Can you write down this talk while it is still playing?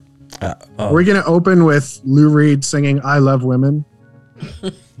We're going to open with Lou Reed singing I Love Women.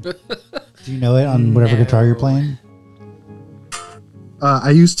 Do you know it on whatever guitar you're playing?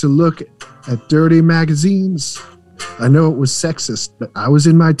 I used to look at dirty magazines. I know it was sexist, but I was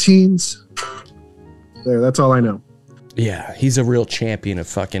in my teens. There, that's all I know. Yeah, he's a real champion of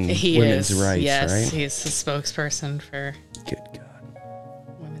fucking women's rights, yes, right? He's the spokesperson for Good God.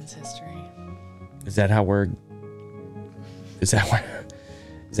 women's history. Is that how we're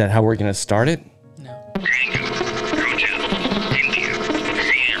gonna start it? No.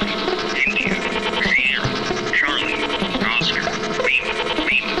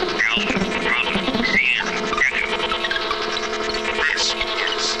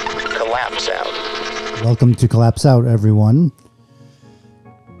 Welcome to Collapse Out, everyone.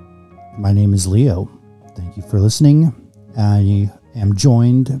 My name is Leo. Thank you for listening. I am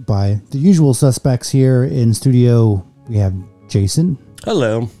joined by the usual suspects here in studio. We have Jason.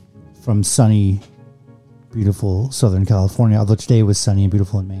 Hello. From sunny, beautiful Southern California, although today was sunny and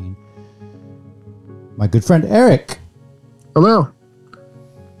beautiful in Maine. My good friend Eric. Hello.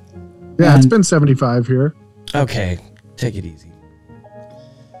 Yeah, it's been 75 here. Okay, take it easy.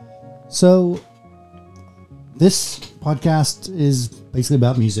 So, this podcast is basically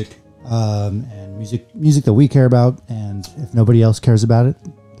about music, and music that we care about. And if nobody else cares about it,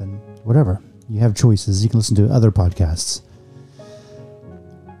 then whatever. You have choices. You can listen to other podcasts.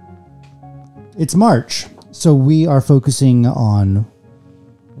 It's March, so we are focusing on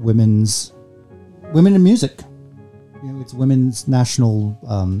women in music. You know, it's Women's National.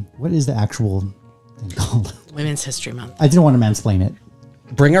 What is the actual thing called? Women's History Month. I didn't want to mansplain it.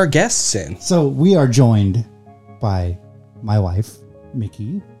 Bring our guests in. So we are joined by my wife,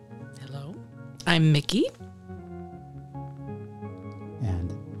 Mickey. Hello. I'm Mickey.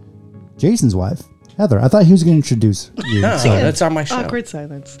 And Jason's wife, Heather. I thought he was going to introduce you. No, that's on my show. Awkward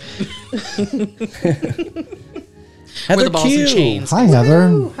silence. Where Heather the balls and Q. chains. Hi, Heather.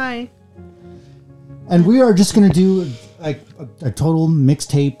 Woo, hi. And we are just going to do like a total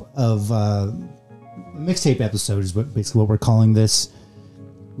mixtape of mixtape episode is basically what we're calling this.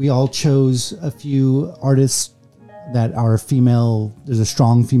 We all chose a few artists that are female. There's a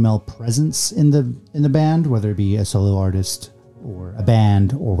strong female presence in the band, whether it be a solo artist or a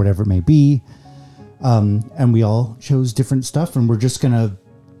band or whatever it may be. And we all chose different stuff, and we're just gonna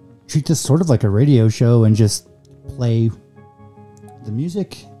treat this sort of like a radio show and just play the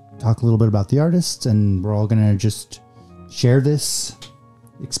music, talk a little bit about the artists, and we're all gonna just share this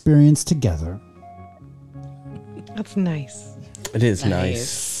experience together. That's nice. It is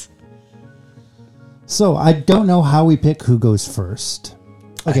nice. So I don't know how we pick who goes first.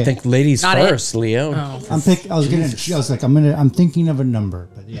 Okay. I think ladies Not first, Leo. Oh. I'm thinking of a number,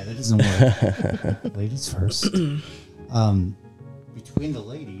 but yeah, that doesn't work. Ladies first. Between the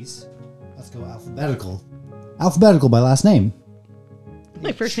ladies, let's go alphabetical. Alphabetical by last name.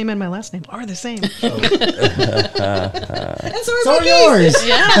 My first name and my last name are the same. So So are yours.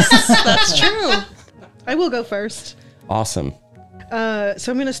 Yes, that's true. I will go first. Awesome. So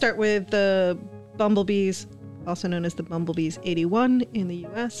I'm going to start with the Bumblebees, also known as the Bumblebees 81 in the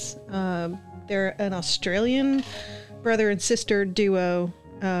US. They're an Australian brother and sister duo.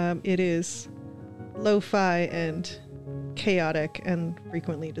 It is lo-fi and chaotic and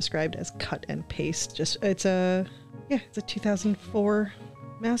frequently described as cut and paste. It's a 2004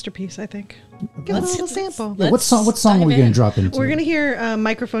 masterpiece, I think. Give it a little sample. Yeah, what song are we going to drop into? We're going to hear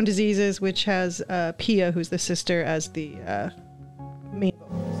Microphone Diseases, which has Pia, who's the sister, as the main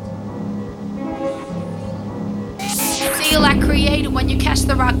Feel I created when you catch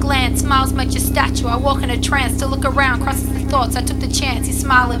the rock glance. Smiles make your statue. I walk in a trance to look around, crosses the thoughts. I took the chance. His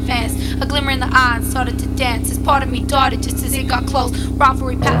smile advanced, a glimmer in the eye, and started to dance. His part of me darted just as it got close.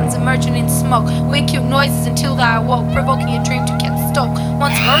 Rivalry patterns emerging in smoke. Weird cute noises until I awoke, provoking a dream to get stoked.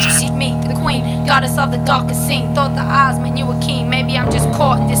 Once more she sees me, the queen, goddess of the darkest scene. Thought the eyes meant you were keen. Maybe I'm just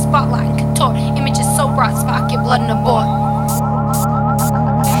caught in this spotlight and contort. Images so bright, spark your blood in a board.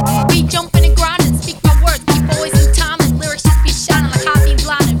 We jumping and grinding, speak my words, keep always in time. Lyrics just be shining like I've been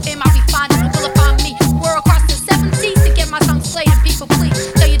blinding. Fame I'll be finding, will it find me? We're across the 7 seas to get my song played. And people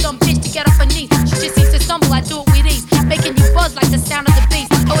please, tell your dumb bitch to get off her knees. She just seems to stumble, I do it with ease. Making you buzz like the sound of the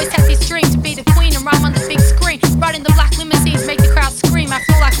beast. Always had these dreams to be the queen and rhyme on the big screen. Riding the black limousines, make the crowd scream. I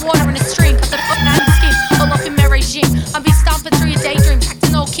feel like water in a stream, cause of the fucking I'm scheme. All up in my regime, I'll be stomping through your daydreams.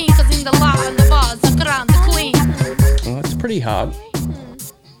 Acting all keen, cause in the law and the bars, the crown, the queen. Well, that's pretty hot.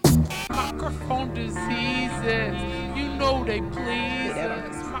 Microphone diseases, you know they please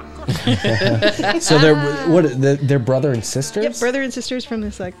us. So they're brother and sisters? Yep, brother and sisters from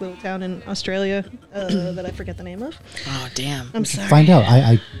this like little town in Australia that I forget the name of. Oh, damn. I'm sorry. Find out.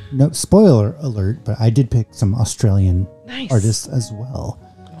 I no spoiler alert, but I did pick some Australian Nice. artists as well.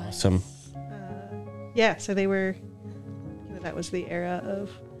 Awesome. Yeah, so they were, that was the era of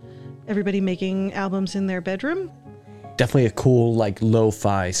everybody making albums in their bedroom. Definitely a cool, like,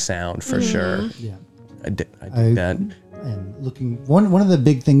 lo-fi sound for sure. Yeah. I dig that. And looking one of the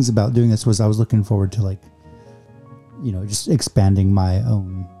big things about doing this was I was looking forward to, like, just expanding my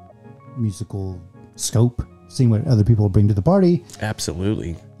own musical scope, seeing what other people bring to the party,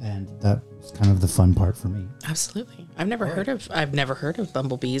 Absolutely. and that was kind of the fun part for me. Absolutely. I've never heard of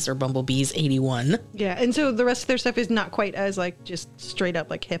Bumblebees or Bumblebees 81. Yeah, and so the rest of their stuff is not quite as like just straight up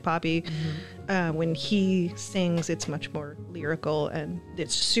like hip hoppy. When he sings, it's much more lyrical and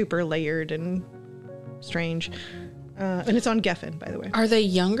it's super layered and strange. And it's on Geffen, by the way. Are they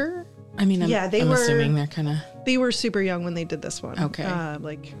younger? I mean, I'm assuming they're kind of... They were super young when they did this one. Okay.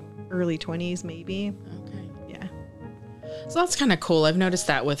 Like early 20s, maybe. Okay. Yeah. So that's kind of cool. I've noticed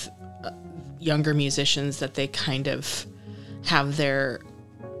that with younger musicians that they kind of have their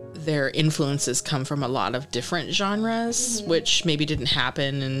influences come from a lot of different genres, which maybe didn't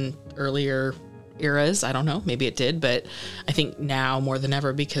happen in earlier eras. I don't know. Maybe it did, but I think now more than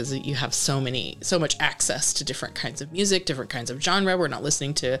ever, because you have so much access to different kinds of music, different kinds of genre. We're not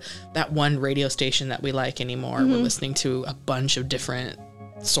listening to that one radio station that we like anymore. We're listening to a bunch of different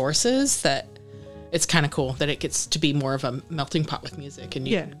sources that it's kind of cool that it gets to be more of a melting pot with music. And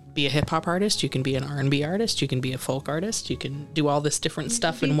you can be a hip hop artist, you can be an R&B artist, you can be a folk artist, you can do all this different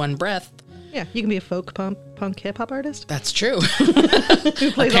stuff in one breath. Yeah, you can be a folk punk hip hop artist That's true. who plays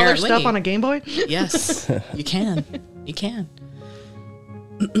all their Apparently. stuff on a Game Boy. Yes, you can. You can.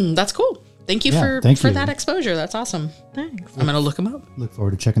 That's cool. Thank you Yeah, for thank you. that exposure. That's awesome. Thanks. I'm going to look them up. Look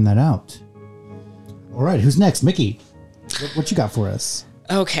forward to checking that out. All right, who's next? Mickey, what you got for us?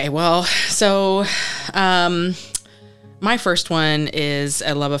 Okay, well, so my first one is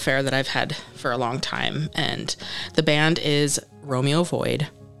a love affair that I've had for a long time, and the band is Romeo Void.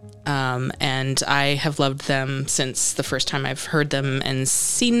 And I have loved them since the first time I've heard them and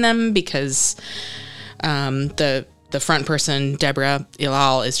seen them, because the front person, Deborah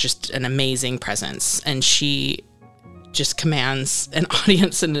Ilal, is just an amazing presence, and she just commands an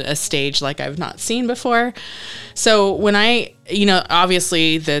audience and a stage like I've not seen before. So when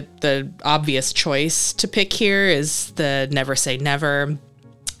obviously the obvious choice to pick here is the Never Say Never,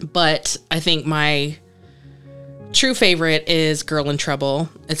 but I think my true favorite is Girl in Trouble.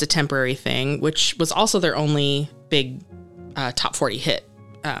 It's a Temporary Thing, which was also their only big top 40 hit,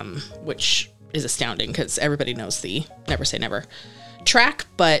 which is astounding because everybody knows the Never Say Never track,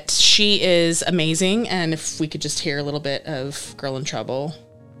 but she is amazing. And if we could just hear a little bit of Girl in Trouble,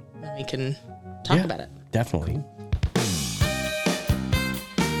 then we can talk about it. Definitely.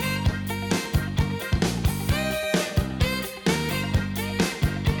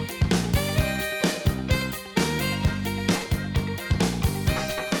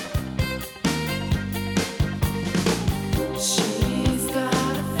 She's got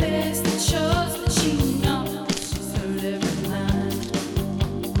a face that shows that she knows she's heard every line.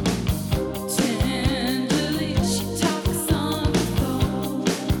 Tenderly she talks on the phone.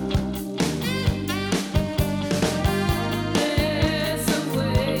 There's a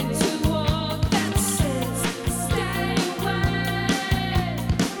way to walk that says stay away,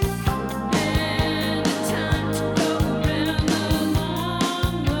 and a time to go around the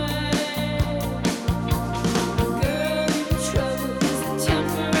long way. Girl in trouble is a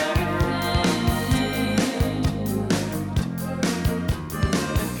temporary thing.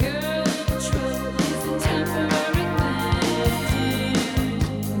 Girl in trouble is a temporary thing.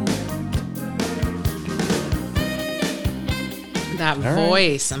 That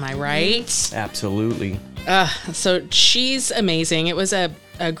voice, am I right? Absolutely. So she's amazing. It was a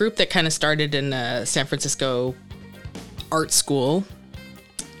group that kind of started in San Francisco art school.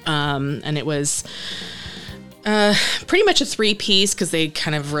 And it was pretty much a 3-piece because they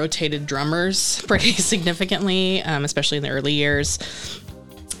kind of rotated drummers pretty significantly, especially in the early years.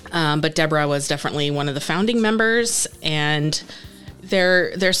 But Deborah was definitely one of the founding members, and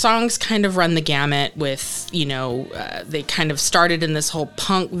their songs kind of run the gamut with, they kind of started in this whole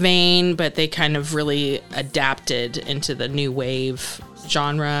punk vein, but they kind of really adapted into the new wave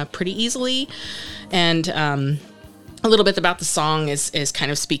genre pretty easily. And a little bit about the song is kind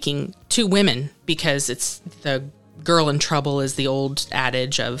of speaking to women, because it's the girl in trouble is the old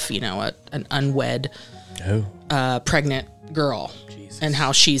adage of, an unwed, pregnant girl and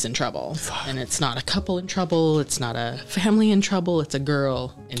how she's in trouble. And it's not a couple in trouble. It's not a family in trouble. It's a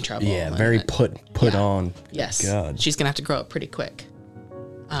girl in trouble. Yeah, very put on. Yes. God. She's going to have to grow up pretty quick.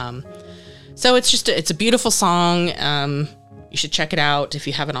 So it's a beautiful song. You should check it out if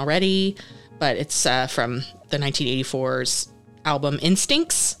you haven't already. But it's from the 1984's album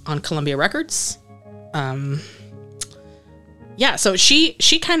Instincts on Columbia Records. Yeah, so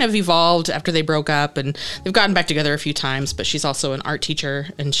she kind of evolved after they broke up, and they've gotten back together a few times, but she's also an art teacher,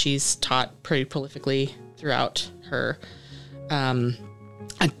 and she's taught pretty prolifically throughout her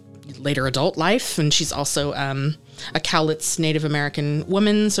later adult life, and she's also a Cowlitz Native American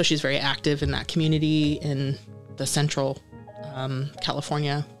woman, so she's very active in that community in the central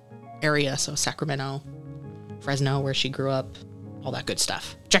California area, so Sacramento, Fresno, where she grew up, all that good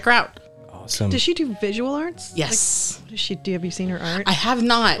stuff. Check her out. Awesome. Does she do visual arts? Yes. Like, what does she do? Have you seen her art? I have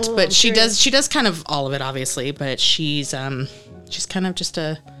not, Oh, but she curious. does kind of all of it, obviously, but she's kind of just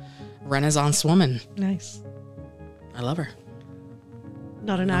a Renaissance woman. Nice. I love her.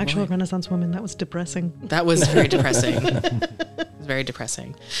 Not an actual Renaissance woman. That was depressing. That was very depressing. It was very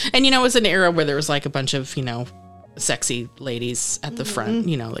depressing. And, it was an era where there was like a bunch of, sexy ladies at the front,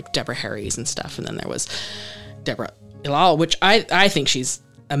 like Deborah Harry's and stuff. And then there was Deborah Ilal, which I think she's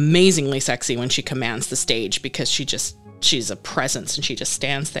amazingly sexy when she commands the stage, because she's a presence and she just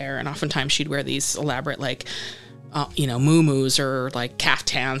stands there. And oftentimes she'd wear these elaborate, like, muumuus or like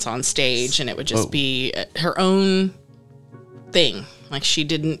caftans on stage, and it would just be her own thing. Like, she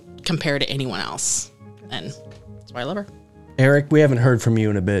didn't compare to anyone else. And that's why I love her. Eric, we haven't heard from you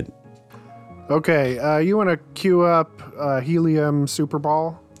in a bit. Okay, you want to cue up Helium Super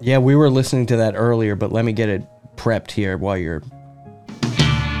Ball? Yeah, we were listening to that earlier, but let me get it prepped here while you're...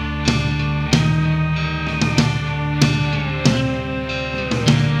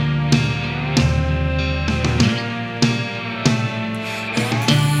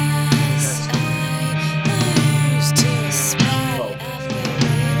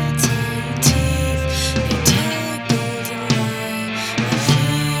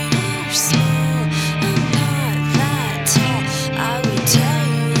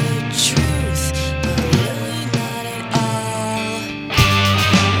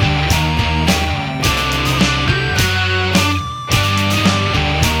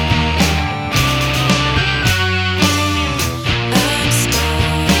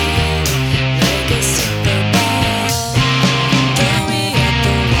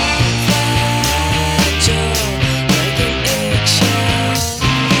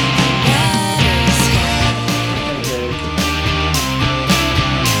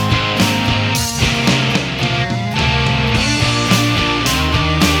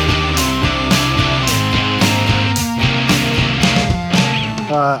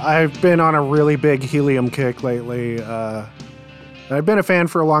 I've been on a really big Helium kick lately. I've been a fan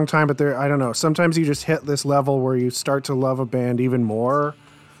for a long time, but I don't know. Sometimes you just hit this level where you start to love a band even more,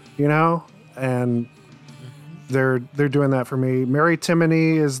 and they're doing that for me. Mary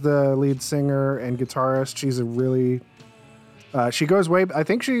Timony is the lead singer and guitarist. She's a really, she goes way, I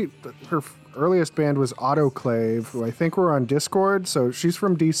think her earliest band was Autoclave, who I think were on Discord. So she's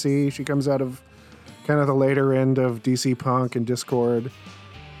from DC. She comes out of kind of the later end of DC punk and Discord.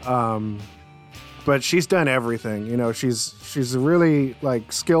 But she's done everything, she's a really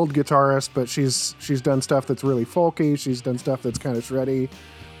like skilled guitarist, but she's done stuff that's really folky. She's done stuff that's kind of shreddy.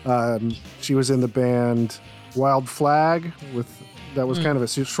 She was in the band Wild Flag that was kind of a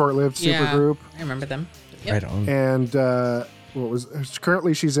short-lived super group. I remember them. Yep. Right on. And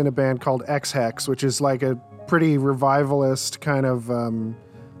currently she's in a band called X-Hex, which is like a pretty revivalist kind of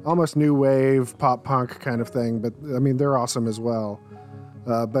almost new wave pop punk kind of thing. But I mean, they're awesome as well.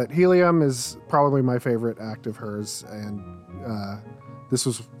 But Helium is probably my favorite act of hers, and this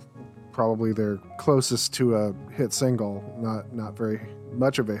was probably their closest to a hit single. Not very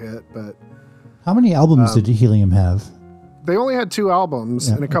much of a hit, but How many albums did Helium have? they only had 2 albums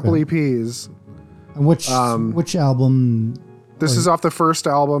and a couple EPs. And which album? This is off the first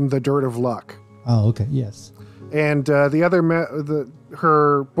album, The Dirt of Luck. Oh, okay, yes. And the other,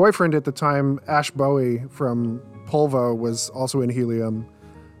 her boyfriend at the time, Ash Bowie from Polvo, was also in Helium.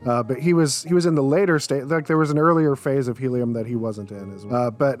 But he was in the later state. Like, there was an earlier phase of Helium that he wasn't in as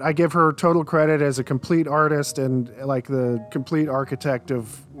well. But I give her total credit as a complete artist and like the complete architect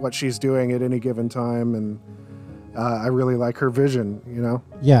of what she's doing at any given time. And I really like her vision,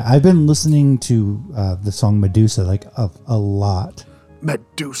 Yeah, I've been listening to the song Medusa like a lot.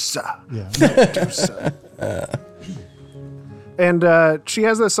 Medusa. Yeah. Medusa. And she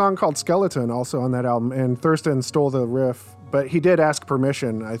has this song called Skeleton also on that album, and Thurston stole the riff, but he did ask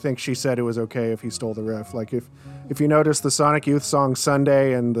permission. I think she said it was okay if he stole the riff. Like, if if you notice the Sonic Youth song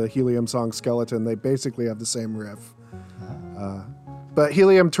Sunday and the Helium song Skeleton, they basically have the same riff. But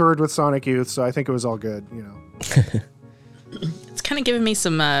Helium toured with Sonic Youth, so I think it was all good, you know. It's kind of giving me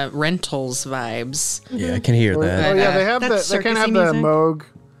some Rentals vibes. Yeah, I can hear that. Oh yeah, they have That's they kind of have circusy the music. Moog.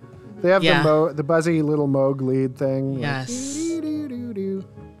 They have Yeah. the buzzy little Moog lead thing. Yes. Doo-doo-doo-doo.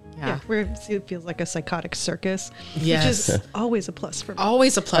 Yeah, where it feels like a psychotic circus, Yes. which is always a plus for me.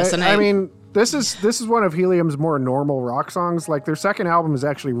 Always a plus. And I mean, this is one of Helium's more normal rock songs. Like their second album is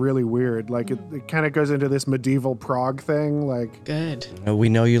actually really weird. Like it kind of goes into this medieval prog thing. Like good. We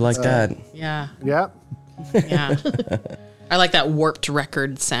know you like that. Yeah. yeah, Yeah. I like that warped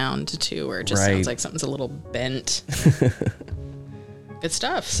record sound too, where it just Right. sounds like something's a little bent. Good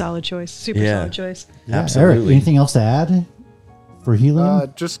stuff. Solid choice, super Yeah. solid choice. Yeah, Eric, Absolutely. anything else to add for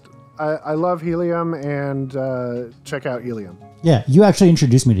Helium? just I love Helium and check out Helium. Yeah, you actually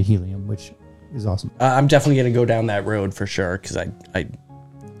introduced me to Helium, which is awesome. I'm definitely going to go down that road for sure because I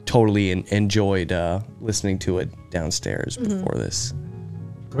totally enjoyed listening to it downstairs before this.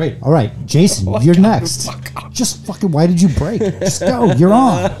 Great. All right, Jason, you're next. Just fucking, why did you break? Just go. You're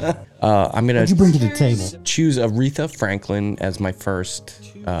on. I'm going What'd you to bring to the table? choose Aretha Franklin as my first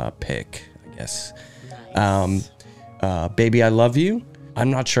pick, I guess. Baby, I Love You. I'm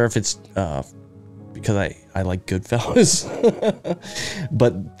not sure if it's because I like Goodfellas,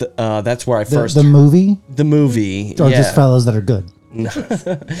 but that's where I first The movie the movie. or yeah. just fellas that are good?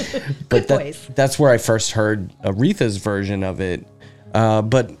 But boys. that's where I first heard Aretha's version of it.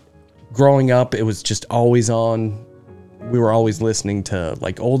 But growing up, it was just always on. We were always listening to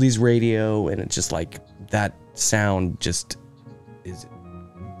like oldies radio, and it's just like that sound just is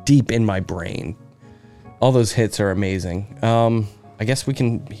deep in my brain. All those hits are amazing. I guess we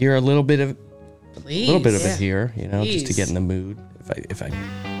can hear a little bit of Please. it here, you know, just to Please. get in the mood. If I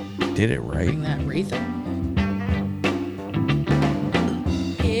did it right. Bring that Aretha.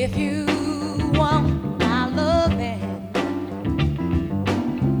 If you want my loving,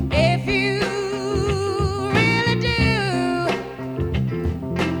 if you really do,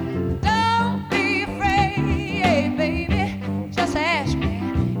 don't be afraid, baby. Just ask me.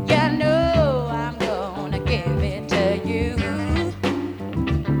 You know I'm gonna give it to you.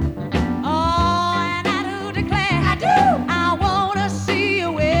 Oh, and I do declare, I wanna see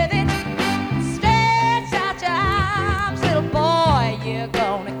you with it. Stretch out your arms, little boy, you're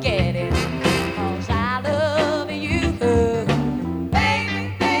gonna get it. 'Cause I love you.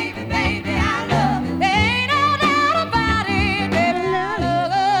 Baby, baby, baby, I love you. There ain't no doubt about it, baby, I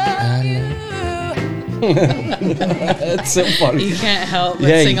love you. That's so funny. You can't help but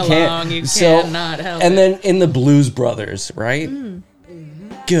Yeah, sing you can't. along. You So- cannot help And it. then in the Blues Brothers, right?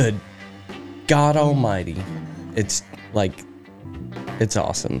 Good God Almighty, it's like it's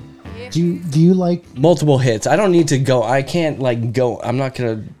awesome. Do you like? Multiple hits. I don't need to go. I can't like go. I'm not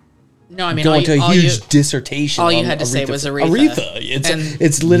gonna No, I mean, go all into you, a all huge you, dissertation. all you on had to say was Aretha. Aretha. And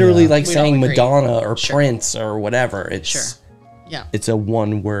It's literally like we'd saying all agree. Madonna or Sure. Prince or whatever. It's Sure. Yeah. It's a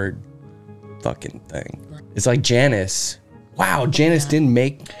one word fucking thing. It's like Janice. Wow, Janice didn't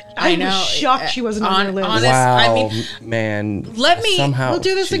make. I know. was shocked she wasn't on your list. honest- Wow, I mean, man. let me- somehow we'll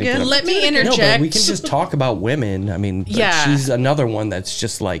do this she didn't again. get a- Let me No, interject. but we can just talk about women. I mean, but Yeah. she's another one that's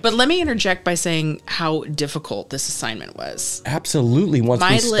just like. But let me interject by saying how difficult this assignment was. Absolutely. Once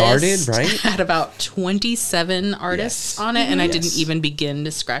My we started, list right? had about 27 artists Yes. on it, and I didn't Yes. even begin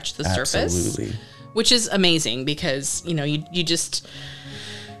to scratch the surface. Absolutely. Which is amazing because, you know, you just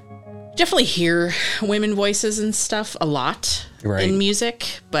definitely hear women voices and stuff a lot Right. in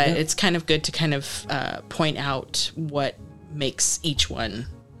music, but it's kind of good to kind of point out what makes each one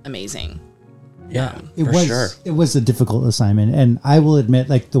amazing. Yeah, It for was sure. it was a difficult assignment, and I will admit,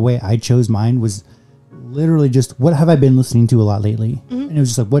 like the way I chose mine was literally just what have I been listening to a lot lately, and it was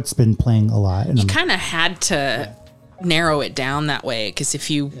just like what's been playing a lot. And You I'm kind of had to narrow it down that way because if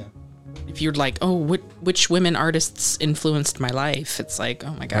you're like, oh, which women artists influenced my life, it's like,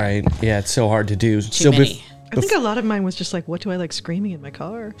 oh my god, Right. Yeah, it's so hard to do. too many. I think a lot of mine was just like, what do I like screaming in my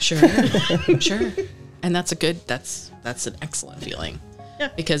car? Sure, sure, and that's an excellent feeling. Yeah.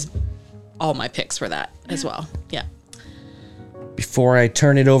 Because all my picks were that as well. Yeah. Before I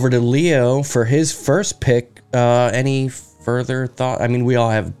turn it over to Leo for his first pick, any further thought? I mean, we all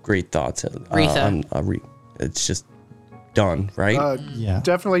have great thoughts. Aretha. It's just done, right? Yeah.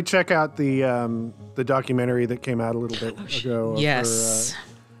 Definitely check out the documentary that came out a little bit ago. Of Yes.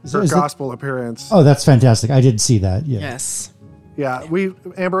 her Is it- gospel appearance. Oh, that's fantastic! I did see that. Yeah. Yes. Yeah,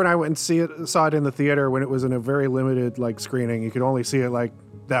 Amber and I went and saw it in the theater when it was in a very limited like screening. You could only see it like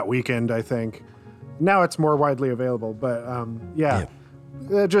that weekend, I think. Now it's more widely available, but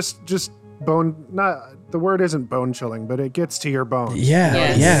just bone not the word isn't bone chilling, but it gets to your bones. Yeah,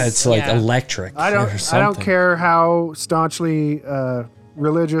 Yes. yeah, it's like Yeah. electric. I or don't something. care how staunchly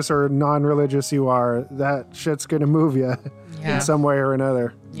religious or non-religious you are. That shit's gonna move you Yeah. in some way or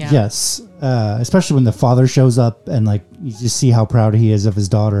another. Yeah. Yes, especially when the father shows up and like you just see how proud he is of his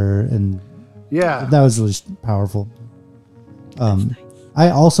daughter, and Yeah. that was really powerful. I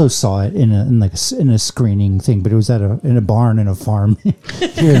also saw it in a screening thing, but it was in a barn in a farm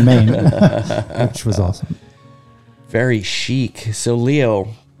here in Maine, which was awesome. Very chic. So Leo,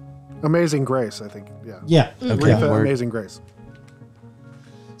 Amazing Grace, I think. Yeah. Yeah. okay, Aretha, word. Amazing Grace.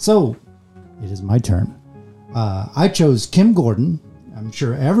 So it is my turn. I chose Kim Gordon. I'm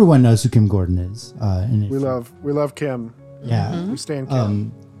sure everyone knows who Kim Gordon is. And if We love Kim. yeah. We stand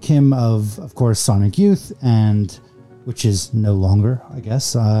Kim. Kim of course Sonic Youth, and which is no longer, I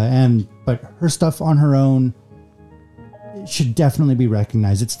guess. But her stuff on her own should definitely be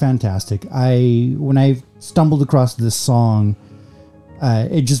recognized. It's fantastic. When I stumbled across this song,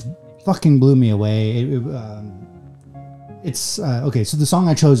 it just fucking blew me away. It's okay. So the song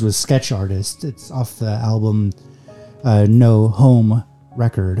I chose was "Sketch Artist." It's off the album No Home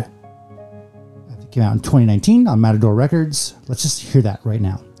Record. It came out in 2019 on Matador Records. Let's just hear that right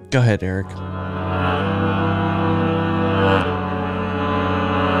now. Go ahead, Eric.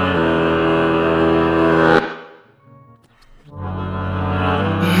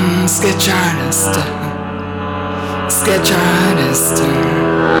 Sketch artist, sketch artist.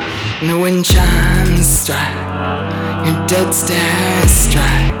 And the wind chimes strike, your dead stare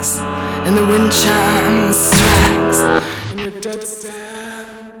strikes, and the wind chimes strikes, and your dead stare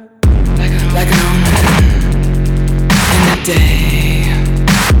like an omen in the day,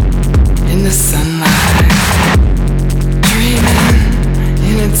 in the sunlight, dreaming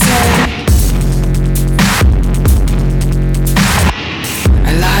in its head.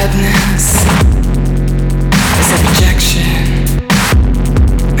 Aliveness is a projection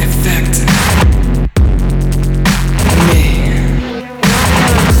effect me.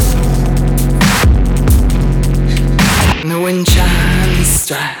 And the wind chimes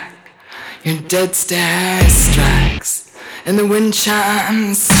strike, your dead stare strikes, and the wind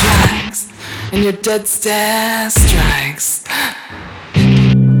chimes strikes, and your dead stare strikes.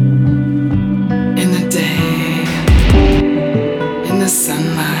 In the day, in the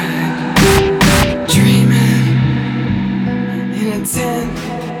sunlight, dreaming in its head.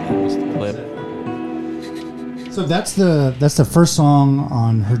 So that's the first song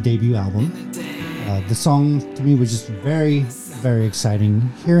on her debut album. The song to me was just very, very exciting.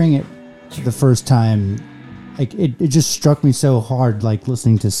 Hearing it for the first time, like it just struck me so hard, like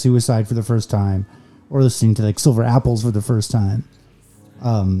listening to Suicide for the first time, or listening to like Silver Apples for the first time.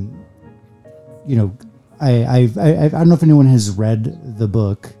 You know, I don't know if anyone has read the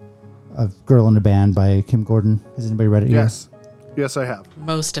book of Girl in a Band by Kim Gordon. Has anybody read it yet? Yes. Yes, I have.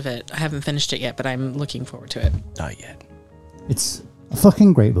 Most of it. I haven't finished it yet, but I'm looking forward to it. Not yet. It's a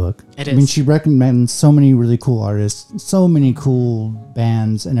fucking great book. It I mean, is. she recommends so many really cool artists, so many cool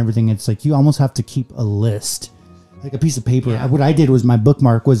bands and everything. It's like you almost have to keep a list, like a piece of paper. Yeah. What I did was my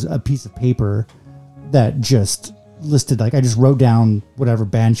bookmark was a piece of paper that just listed, like I just wrote down whatever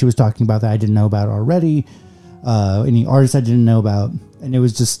band she was talking about that I didn't know about already, any artists I didn't know about. And it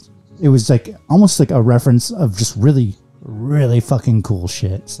was like almost like a reference of just really, really fucking cool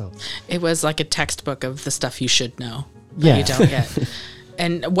shit. So It was like a textbook of the stuff you should know that Yeah. you don't get.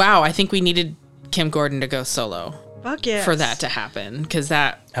 And wow, I think we needed Kim Gordon to go solo Fuck yeah. for that to happen, because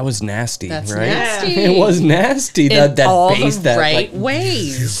that was nasty, That's right? nasty. It was nasty. in That all bass, the that right like,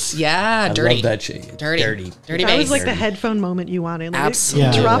 ways. Yeah, I dirty. love that shit. Dirty That bass. was like the headphone moment you wanted. Like,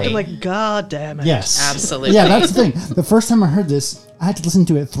 Absolutely. It dropped and like, God damn it. yes, Absolutely. Yeah, that's the thing. The first time I heard this, I had to listen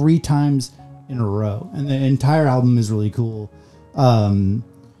to it 3 times in a row, and the entire album is really cool. I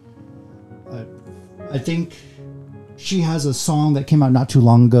think she has a song that came out not too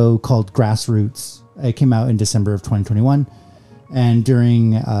long ago called Grassroots. It came out in December of 2021. And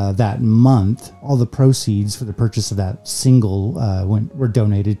during that month, all the proceeds for the purchase of that single were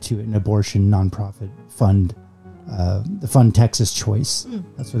donated to an abortion nonprofit fund, the Fund Texas Choice.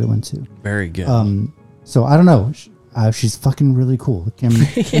 That's what it went to. Very good. So I don't know. She's fucking really cool. Kim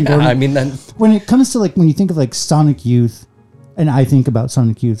yeah, Gordon. I mean, that, When it comes to like when you think of like Sonic Youth, and I think about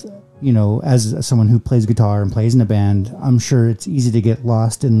Sonic Youth, you know, as someone who plays guitar and plays in a band, I'm sure it's easy to get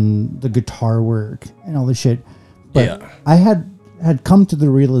lost in the guitar work and all this shit. But Yeah. I had come to the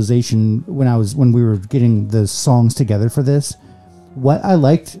realization when we were getting the songs together for this, what I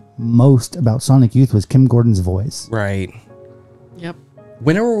liked most about Sonic Youth was Kim Gordon's voice. right. Yep.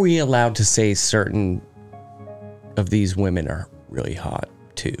 When are we allowed to say certain of these women are really hot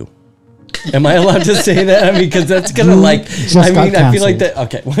too? Am I allowed to say that? Because that's gonna like. I got mean, I feel like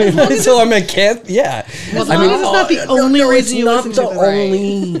canceled. that. Okay, so I'm a can't. Yeah. As long as it's not the only reason you listen to the this.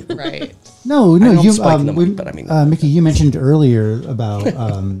 only. Right. No, I don't you, spike them, but I mean- Mickey, you mentioned earlier about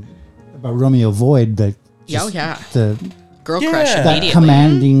Romeo Void that Oh, yeah. the Girl Yeah. crush That that immediately.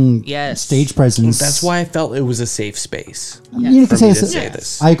 commanding Yes. stage presence. That's why I felt it was a safe space. You for can me say to this. say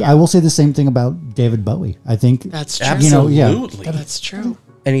this. I will say the same thing about David Bowie. I think That's true. Absolutely. yeah. That's true.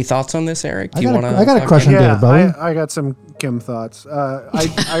 Any thoughts on this, Eric? I got a crush on Yeah, David Bowie. I got some Kim thoughts.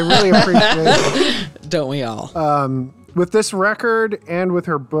 I really appreciate Don't we all? with this record and with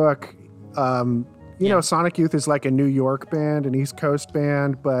her book. You know, Sonic Youth is like a New York band, an East Coast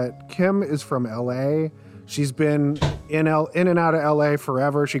band, but Kim is from LA. She's been in and out of LA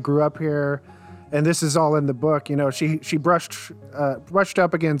forever. She grew up here, and this is all in the book. You know, she brushed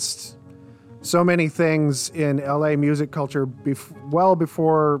up against so many things in LA music culture well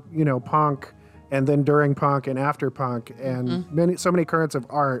before, you know, punk, and then during punk and after punk, and so many currents of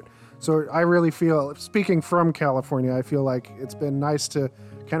art. So I really feel, speaking from California, I feel like it's been nice to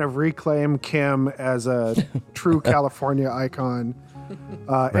kind of reclaim Kim as a true California icon.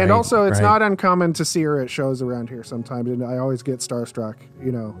 And also, it's not uncommon to see her at shows around here sometimes, and I always get starstruck,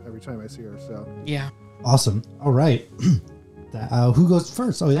 you know, every time I see her. So Yeah. Awesome. All right. Who goes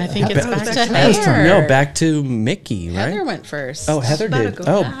first? Oh, I think it's back to Heather's turn. Heather. No, back to Mickey, right? Heather went first. Oh, Heather did.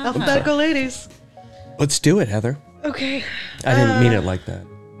 Alphabetical. Oh, Alphabetical ladies. let's do it, Heather. Okay. I didn't mean it like that.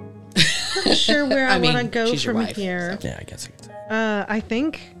 Not sure where I, I mean, want to go she's your from wife, here. Yeah, I guess I could say. I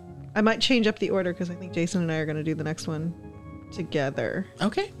think I might change up the order because I think Jason and I are going to do the next one together.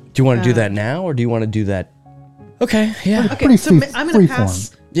 Okay. Do you want to do that now, or do you want to do that? Okay, yeah. Okay, Pretty so free- I'm going free to pass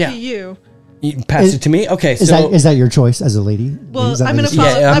form. Yeah. to you. You pass Is- it to me. Okay, Is so that your choice as a lady? Well, Is that I'm like gonna your-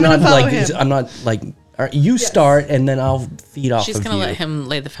 follow- yeah, I'm not gonna follow like him. I'm not like. All right, you start, and then I'll feed off She's of gonna you. let him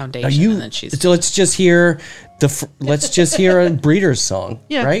lay the foundation, Are you? and then she's. So let's just hear let's just hear a Breeders song,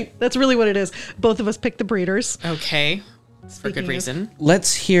 Yeah, right? that's really what it is. Both of us picked the Breeders. Okay. It's for Speaking good of- reason.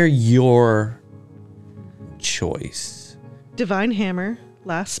 Let's hear your choice. Divine Hammer,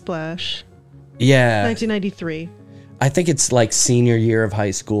 Last Splash, Yeah, 1993. I think it's like senior year of high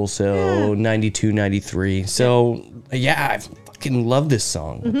school, so 92, 93. So yeah, I fucking love this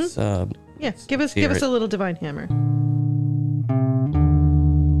song. It's, Yeah, give us hear it. a little Divine Hammer.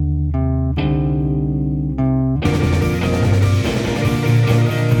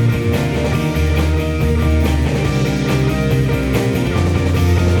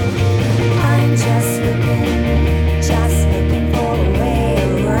 I'm just looking for a way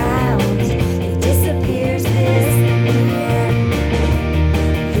around. It disappears this year.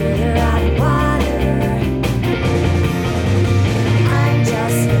 You're the right water. I'm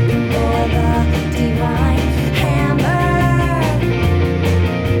just looking for the divine hammer.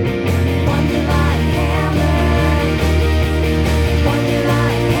 One divine hammer. One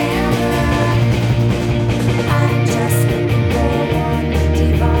divine hammer. I'm just looking for one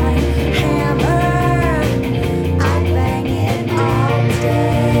divine hammer. I bang it all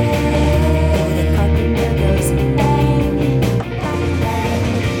day. The carpenter goes bang, bang,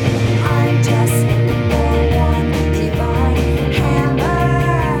 bang. I'm just looking for one divine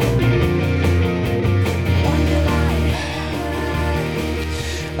hammer. One divine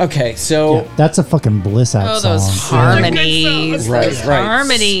hammer. okay. So Yeah, that's a fucking bliss out Oh, song. those harmonies. Right, Those right.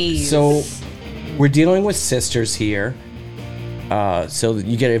 harmonies. So we're dealing with sisters here. So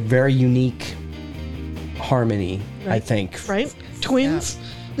you get a very unique harmony, I think. Right? Twins.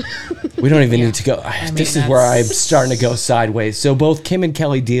 We don't even need to go. This is where I'm that's- starting to go sideways. So both Kim and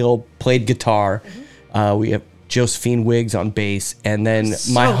Kelly Deal played guitar. We have Josephine Wiggs on bass, and then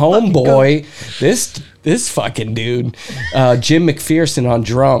my fucking homeboy, this fucking dude, Jim McPherson on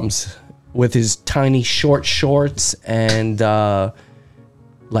drums with his tiny short shorts and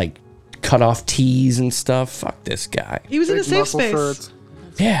like cut off tees and stuff. Fuck this guy. He was in a big safe muscle space. shirts.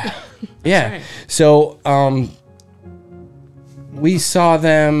 Yeah. Yeah. right. So we saw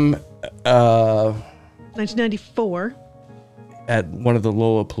them 1994. at one of the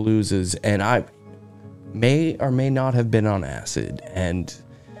Lollapaloozas, and I may or may not have been on acid. And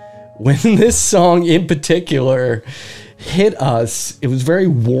when this song in particular hit us, it was very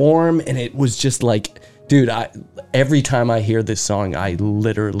warm, and it was just like, dude, every time I hear this song, I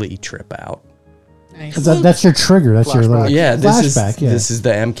literally trip out. Nice. That's your trigger. That's your little Yeah, flashback. this is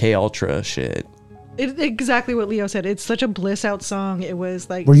the MK Ultra shit. Exactly what Leo said. It's such a bliss out song. It was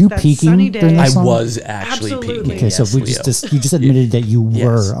like Were you that peaking sunny day. during I this song? was actually Absolutely. peaking. Okay, so yes, we Leo. you just admitted that you Yes.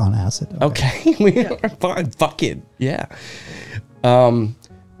 were on acid. Okay, we are fine. Fuck it. Yeah.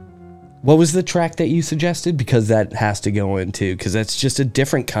 What was the track that you suggested? Because that has to go into, because that's just a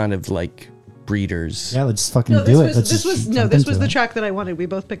different kind of like Breeders. Yeah, let's fucking No, do it. this was the track that I wanted. We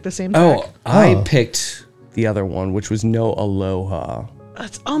both picked the same track. Oh, I picked the other one, which was No Aloha,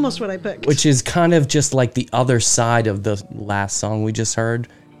 That's almost what I picked. which is kind of just like the other side of the last song we just heard.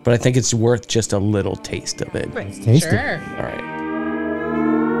 But I think it's worth just a little taste of it. right. Taste it. Sure. All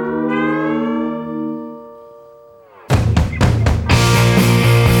right.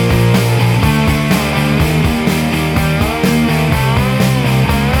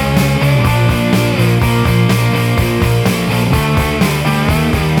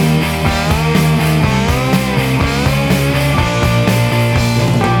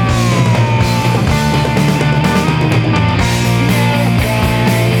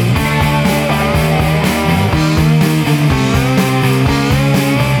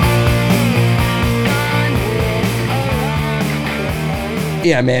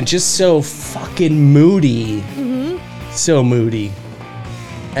 Yeah, man, just so fucking moody. So moody.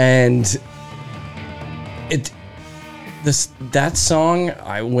 And that song,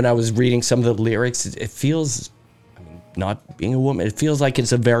 when I was reading some of the lyrics, it feels, I mean, not being a woman, it feels like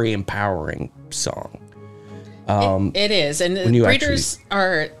it's a very empowering song. It is, and you Breeders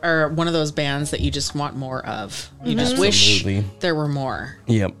are one of those bands that you just want more of. You just Absolutely. wish there were more,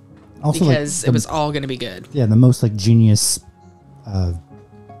 Yep. Also, because like, it was all going to be good. the most like genius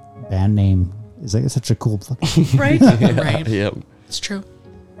band name is like such a cool fucking. Right? Right? Yep. It's true.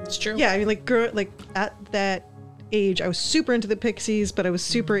 It's true. Yeah, I mean, like at that age, I was super into the Pixies, but I was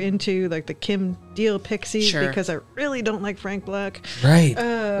super into like the Kim Deal Pixies Sure. because I really don't like Frank Black. Right.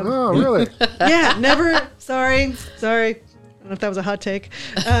 Oh, really? Yeah, never. Sorry. I don't know if that was a hot take.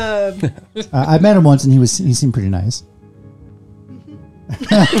 I met him once and he seemed pretty nice.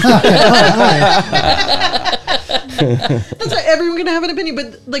 That's right. Everyone can have an opinion,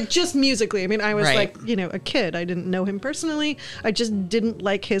 but like just musically. I mean, I was Right. like, a kid. I didn't know him personally. I just didn't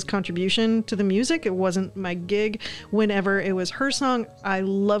like his contribution to the music. It wasn't my gig. Whenever it was her song, I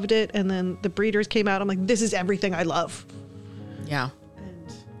loved it. And then the Breeders came out. I'm like, this is everything I love. Yeah.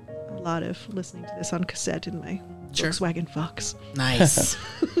 And a lot of listening to this on cassette in my Sure. Volkswagen Fox. Nice.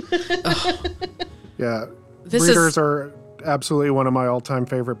 Yeah. This Breeders is- are absolutely one of my all-time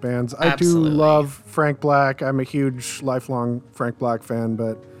favorite bands. I Absolutely. do love Frank Black. I'm a huge lifelong Frank Black fan,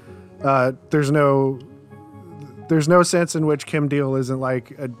 but there's no sense in which Kim Deal isn't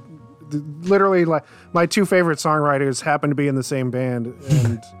like literally like my two favorite songwriters happen to be in the same band,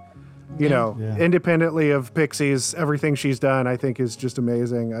 and Yeah. independently of Pixies, everything she's done I think is just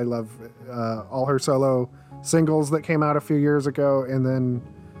amazing. I love all her solo singles that came out a few years ago, and then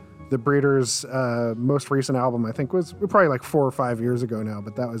the Breeders' most recent album, I think, was probably like 4 or 5 years ago now,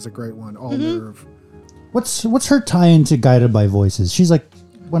 but that was a great one. All Nerve. What's her tie into Guided by Voices? She's like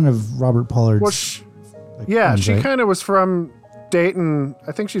one of Robert Pollard's. Well, yeah, friends, she right? kind of was from Dayton.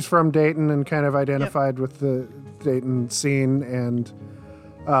 I think she's from Dayton and kind of identified with the Dayton scene, and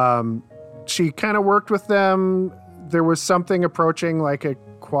she kind of worked with them. There was something approaching like a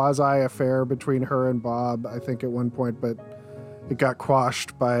quasi affair between her and Bob, I think, at one point, but it got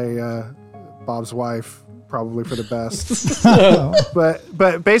quashed by Bob's wife, probably for the best.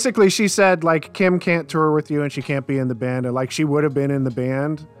 But basically, she said like Kim can't tour with you and she can't be in the band, and like she would have been in the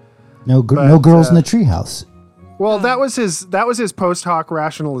band. no but, girls in the treehouse. Well, that was his post hoc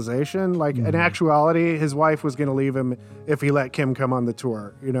rationalization. Like in actuality, his wife was going to leave him if he let Kim come on the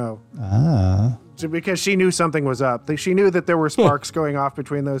tour. Ah, Because she knew something was up. She knew that there were sparks going off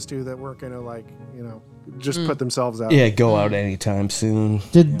between those two that weren't going to just put themselves out. Yeah, go out anytime soon.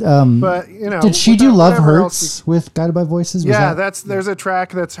 did But did she do Love whatever Hurts else with Guided by Voices? Was yeah, that- there's a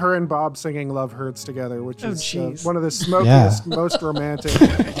track that's her and Bob singing "Love Hurts" together, which is jeez. one of the smokiest, most romantic.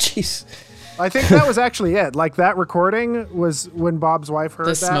 Jeez. I think that was actually it. Like that recording was when Bob's wife heard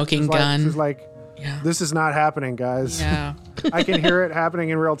The that. smoking She's like- gun. She's like, Yeah. "This is not happening, guys. Yeah. I can hear it happening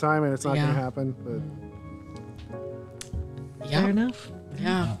in real time, and it's not Yeah. going to happen." But Fair Yeah. enough.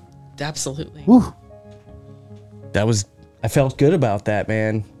 Yeah. Absolutely. Whew. I felt good about that,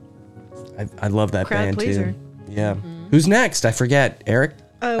 man. I love that Crowd band pleaser. too. Yeah. Who's next? I forget. Eric?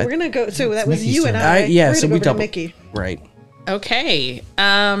 We're gonna go. So that was Mickey's you and turn. I. Yeah, We're so gonna we go over to double. Mickey. Right. Okay.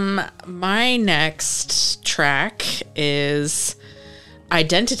 My next track is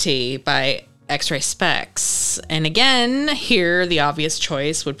Identity by X-Ray Specs. And again, here the obvious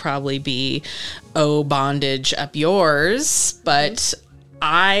choice would probably be Oh Bondage Up Yours, but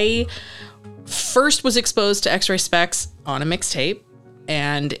I first was exposed to X-Ray Specs on a mixtape,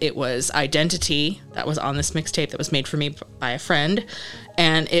 and it was Identity that was on this mixtape that was made for me by a friend,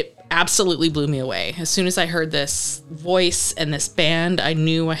 and it absolutely blew me away. As soon as I heard this voice and this band, I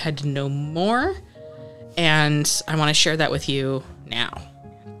knew I had to know more, and I want to share that with you now.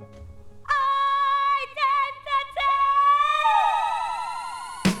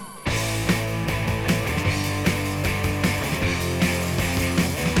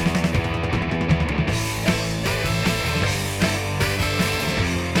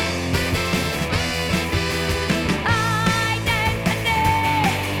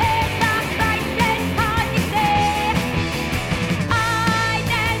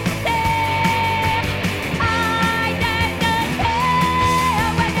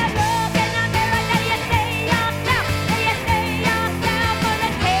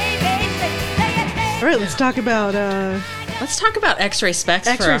 right, let's talk about X-Ray Specs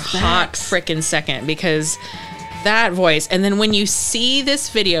for X-Ray a hot Specs. frickin' second, because that voice, and then when you see this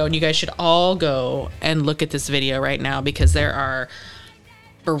video, and you guys should all go and look at this video right now, because there are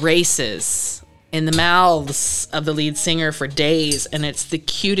braces in the mouths of the lead singer for days, and it's the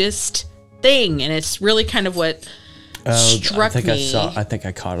cutest thing, and it's really kind of what struck me. I think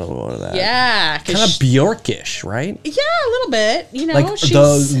I caught a little of that. Yeah, Kind of Bjorkish, right? yeah, a little bit. You know, Like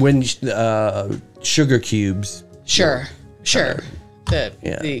she's when Sugar Cubes. sure.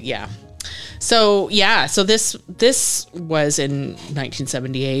 Yeah. So this was in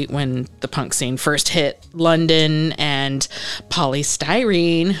 1978 when the punk scene first hit London, and Polly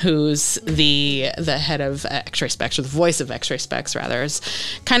Styrene, who's the head of X-Ray Specs, or the voice of X-Ray Specs rather, has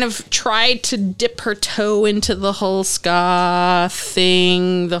kind of tried to dip her toe into the whole ska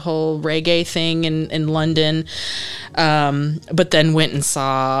thing, the whole reggae thing in London, but then went and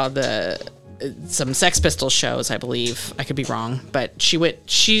saw some Sex Pistols shows, I believe. I could be wrong, but she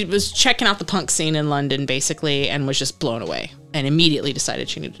was checking out the punk scene in London basically, and was just blown away, and immediately decided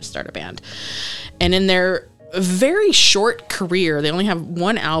she needed to start a band. And in their very short career, they only have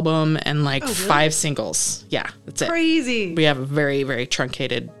one album and like 5 singles. Yeah, that's it. crazy. We have a very, very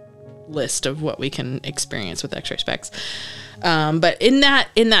truncated list of what we can experience with X-Ray Specs. But in that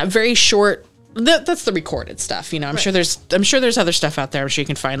very short, that's the recorded stuff, you know. I'm sure there's other stuff out there. I'm sure you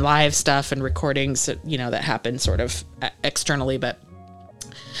can find live stuff and recordings that, you know, that happen sort of externally, but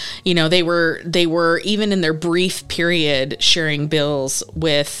you know, they were even in their brief period sharing bills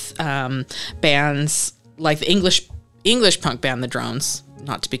with bands like the English punk band The Drones,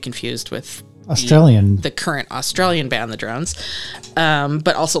 not to be confused with the current Australian band The Drones,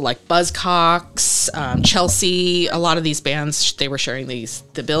 but also like Buzzcocks, Chelsea. A lot of these bands they were sharing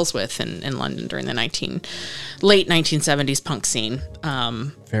the bills with in London during the late 1970s punk scene.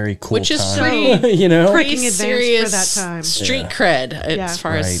 Very cool. Which is time. pretty, you know, Freaking pretty advanced serious for that time. street cred as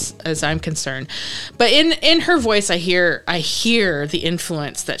far as I'm concerned. But in her voice, I hear the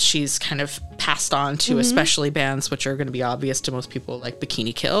influence that she's kind of passed on to, especially bands which are going to be obvious to most people, like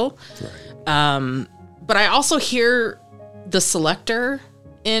Bikini Kill. But I also hear the Selector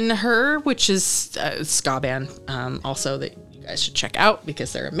in her, which is a ska band also that you guys should check out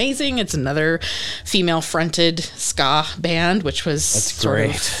because they're amazing. It's another female-fronted ska band, which was sort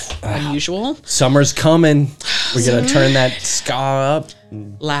of unusual. Summer's coming. We're going to turn that ska up.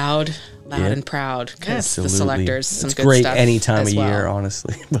 Loud and proud, because the Selector's some it's good great stuff any time as of well. year,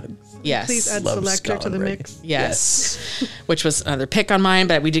 honestly. But Yes. Please add Love Selector ska to the and reggae. mix. Yes. Which was another pick on mine,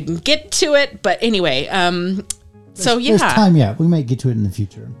 but we didn't get to it. But anyway, so yeah. There's time yet. We might get to it in the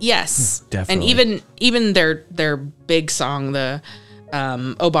future. Yes. Definitely. And even their big song, the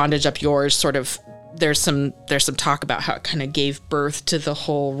Oh Bondage Up Yours, sort of there's some talk about how it kind of gave birth to the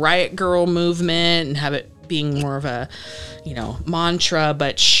whole Riot Girl movement and have it being more of a, you know, mantra,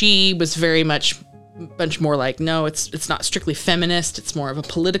 but she was very much more like, no, it's not strictly feminist, it's more of a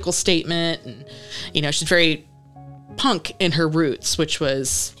political statement, and you know, she's very punk in her roots, which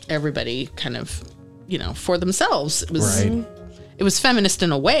was everybody kind of, you know, for themselves. It was it was feminist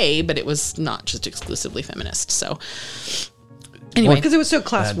in a way, but it was not just exclusively feminist. So anyway, Because it was so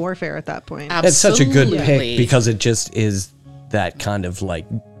class warfare at that point. That's such a good absolutely. pick because it just is that kind of like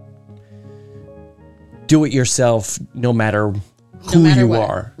do it yourself, no matter who matter you what.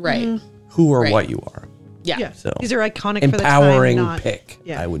 are, Right. who or Right. what you are. Yeah. Yeah. So These are iconic empowering for the time. pick,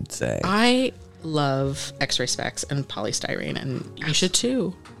 Yeah. I would say. I love X-Ray Specs and Polystyrene, and you should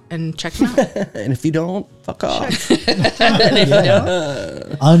too. And check them out. And if you don't, fuck off.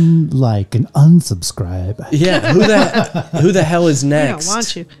 Unlike and unsubscribe. Yeah, who the hell is I next? don't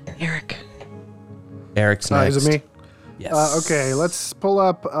want you. Eric. Eric's next. Is it me? Yes. Okay, let's pull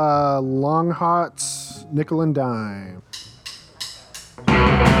up Long Hot's Nickel and Dime.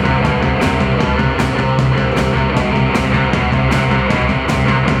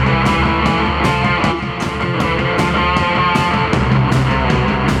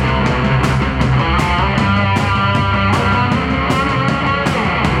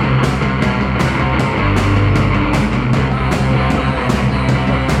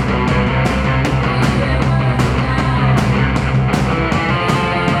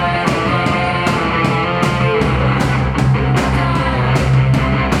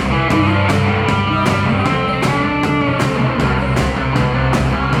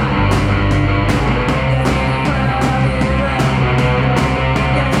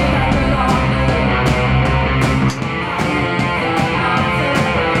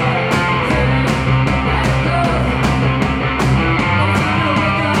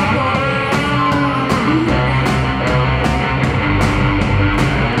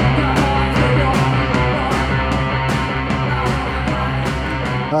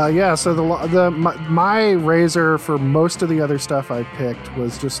 Yeah, so my razor for most of the other stuff I picked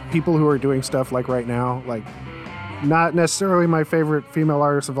was just people who are doing stuff like right now, like not necessarily my favorite female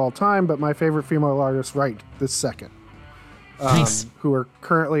artist of all time, but my favorite female artist right this second, Nice. who are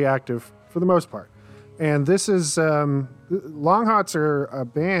currently active for the most part. And this is Long Hots are a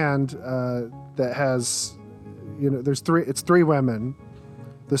band that has, it's three women.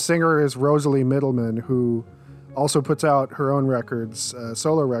 The singer is Rosalie Middleman, who also puts out her own records,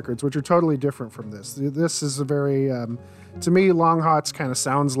 solo records, which are totally different from this. This is a very, to me, Long Hots kind of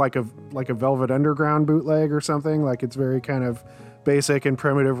sounds like a Velvet Underground bootleg or something. Like it's very kind of basic and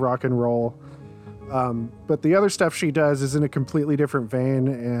primitive rock and roll. But the other stuff she does is in a completely different vein,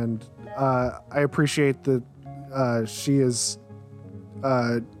 and I appreciate that she is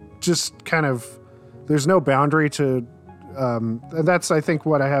just kind of, there's no boundary to, and that's, I think,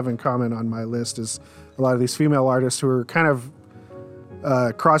 what I have in common on my list is a lot of these female artists who are kind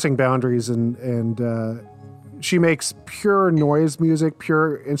of crossing boundaries, and she makes pure noise music,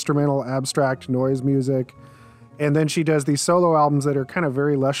 pure instrumental abstract noise music. And then she does these solo albums that are kind of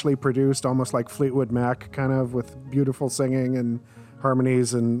very lushly produced, almost like Fleetwood Mac, kind of with beautiful singing and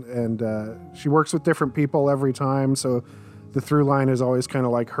harmonies. And she works with different people every time. So the through line is always kind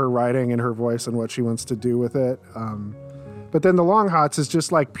of like her writing and her voice and what she wants to do with it. But then the Long Hots is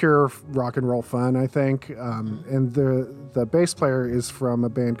just like pure rock and roll fun, I think. And the bass player is from a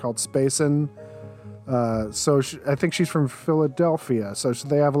band called Spacin'. I think she's from Philadelphia. So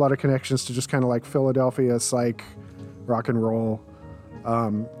they have a lot of connections to just kind of like Philadelphia psych rock and roll.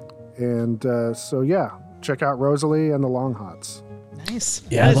 So yeah, check out Rosalie and the Long Hots. Nice.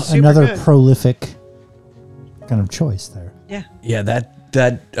 Yeah, Super Another good. prolific kind of choice there. Yeah. yeah.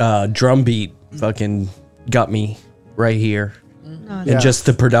 That drum beat fucking got me right here, Oh, Yeah. and just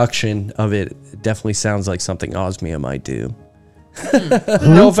the production of it definitely sounds like something Osmia might do.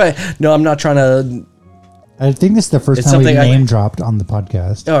 No, I'm not trying to. I think this is the first It's time we something I- name dropped on the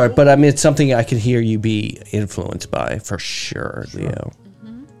podcast. All right, but I mean, it's something I could hear you be influenced by for sure, Leo.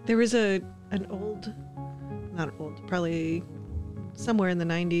 There was an old, not old, probably somewhere in the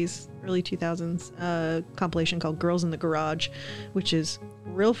 90s, early 2000s, compilation called Girls in the Garage, which is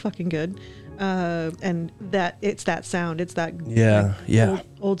real fucking good. And it's that sound. It's that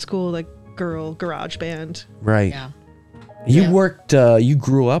old school like girl garage band. Right. Yeah. You Yeah. worked. You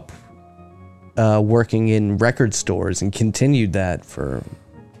grew up working in record stores and continued that for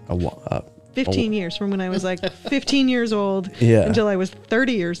a while. 15 years from when I was like 15 years old Yeah. until I was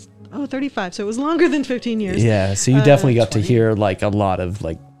 35. So it was longer than 15 years. Yeah. So you definitely got to hear like a lot of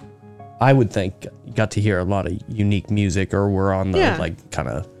like, I would think you got to hear a lot of unique music, or were on the Yeah. like kind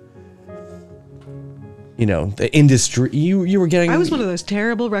of, the industry. You were getting. I was one of those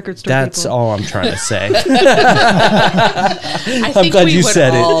terrible record store That's people. all I'm trying to say. I think glad we you would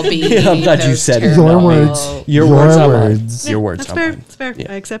said it. all be Yeah, I'm glad you those said it. Your terrible- words. Your Your words. Not mine. words. Your words. That's not fair. mine. It's fair.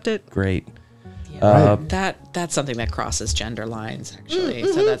 Yeah. I accept it. Great. Right. That's something that crosses gender lines, actually.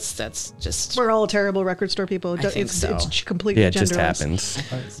 So that's just We're all terrible record store people. I think so. It's completely Yeah, it just genderless.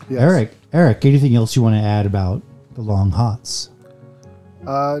 happens. Yes. Eric, anything else you want to add about the Long Hots?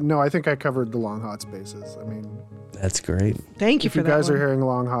 No, I think I covered the Long Hots bases. I mean, That's great. Thank you if for you that. guys one. are hearing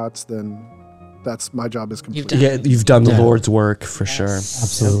Long Hots, then that's my job is complete. done- Yeah, you've done the Yeah. Lord's work for sure.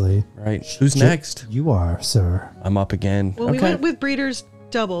 Absolutely. Right. Who's next? You are, sir. I'm up again. Well, we went with Breeders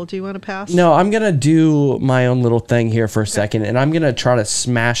Double. Do you want to pass? No, I'm gonna do my own little thing here for a second, and I'm gonna try to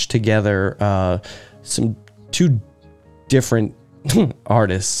smash together some two different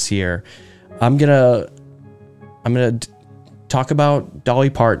artists here. I'm gonna talk about Dolly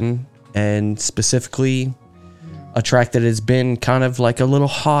Parton, and specifically a track that has been kind of like a little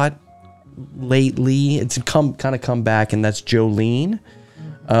hot lately. It's come back, and that's Jolene.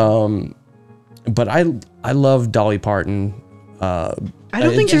 But I love Dolly Parton. I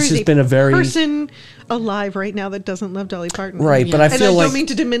don't think it's there is just been a very person alive right now that doesn't love Dolly Parton. right. But I And I feel don't like mean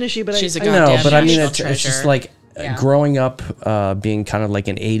to diminish you, but She's a I goddamn no, but I mean national it's just treasure. like Yeah. growing up, being kind of like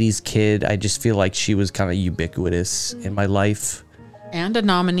an '80s kid. I just feel like she was kind of ubiquitous in my life. and a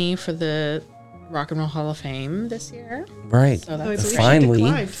nominee for the Rock and Roll Hall of Fame this year. Right. So I that's believe she Finally,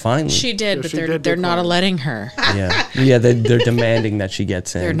 declined. finally. she did, Yeah, but she they're did they're not decline. letting her. yeah. They're demanding that she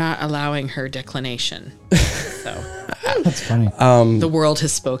gets in. They're not allowing her declination. So That's funny. the world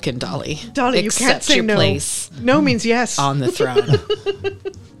has spoken, Dolly. Dolly, you can't Accept say your no. place No means yes. on the throne.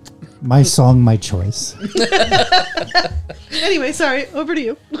 My song, my choice. Anyway, sorry. Over to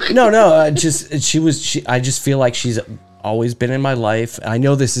you. No. I just feel like she's always been in my life. I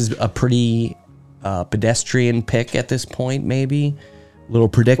know this is a pretty pedestrian pick at this point, maybe, little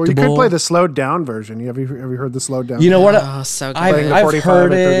predictable. Or you could play the slowed down version. Have you heard the slowed down? You know what? Oh, so good. I've 45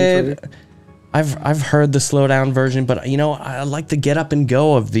 heard at it. I've heard the slow down version, but I like the get up and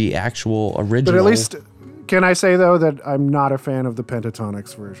go of the actual original. But at least, can I say though that I'm not a fan of the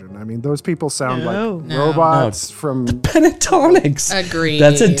Pentatonics version? I mean, those people sound like robots from Pentatonics. Agreed.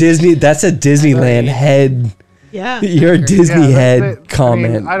 That's a Disneyland head. Yeah. Your Disney head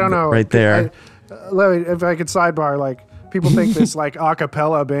comment. I mean, I don't know. Right there. If I could sidebar, like, people think this like a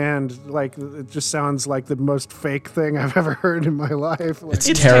cappella band, like, it just sounds like the most fake thing I've ever heard in my life. Like, It's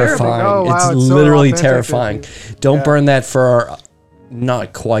terrifying. Oh, wow, it's it's so literally authentic. terrifying. Don't burn that for our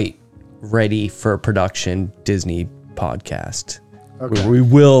not quite ready for production Disney podcast. Okay. We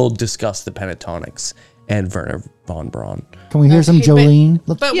will discuss the Pentatonics and Werner von Braun. Can we hear some Okay, Jolene?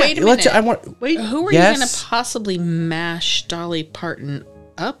 But wait a minute. Wait, Who are you going to possibly mash Dolly Parton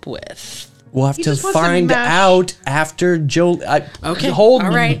up with? We'll have He to just wants to find mash- out after Joe. Okay. Hold all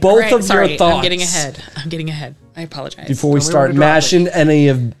right, both all right. of Sorry, your thoughts. I'm getting ahead. I apologize. Before we Tell me start when to drop mashing any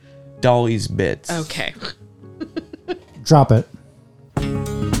of Dolly's bits. Okay. Drop it.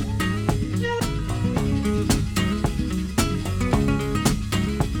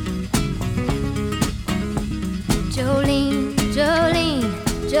 Jolene, Jolene,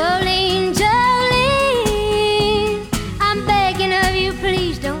 Jolene, Jolene, I'm begging of you,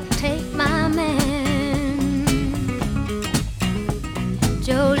 please don't take my man.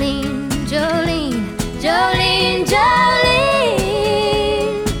 Jolene, Jolene, Jolene, Jolene,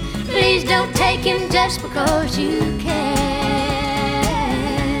 please don't take him just because you can.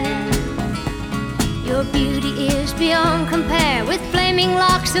 Your beauty is beyond compare, with flaming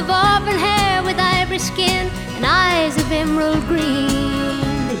locks of auburn hair, with ivory skin and eyes of emerald green.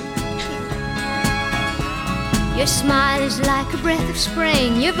 Your smile is like a breath of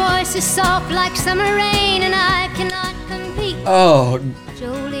spring, your voice is soft like summer rain, and I cannot compete. Oh,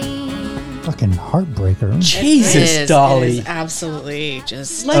 Jolene. Fucking heartbreaker. Jesus, Dolly. It is absolutely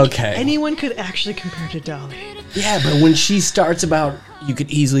just like Okay. anyone could actually compare to Dolly. Yeah, but when she starts about, you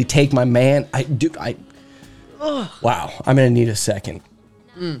could easily take my man. Wow, I'm gonna need a second.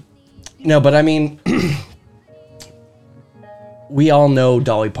 No, but I mean, we all know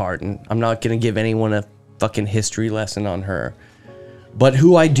Dolly Parton. I'm not gonna give anyone a fucking history lesson on her. But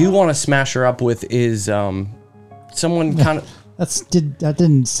who I do want to smash her up with is someone kind of That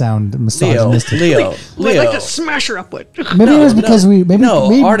didn't sound misogynistic. Leo. I'd like to smash her up with. Maybe it was because maybe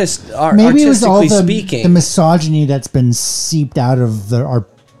artistically it was all the speaking. misogyny that's been seeped out of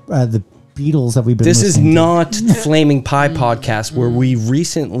the Beatles that we've been. This is listening to. not Flaming Pie podcast, where we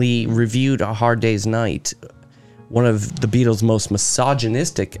recently reviewed A Hard Day's Night, one of the Beatles' most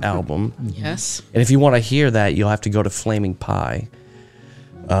misogynistic album. yes. And if you want to hear that, you'll have to go to Flaming Pie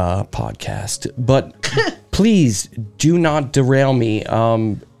podcast. But please do not derail me.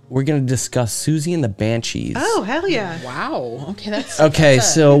 We're going to discuss Susie and the Banshees. Oh, hell yeah. Wow. Okay, that's Okay,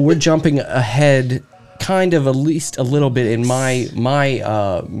 so we're jumping ahead, kind of at least a little bit in my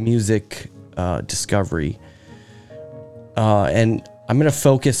music discovery, and I'm gonna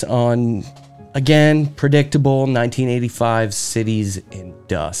focus on, again, predictable 1985 Cities in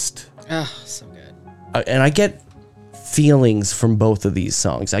Dust. oh, so good. And I get feelings from both of these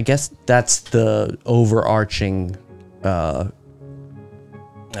songs. I guess that's the overarching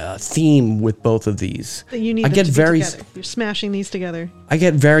theme with both of these. That you need I them get to be very together. You're smashing these together. I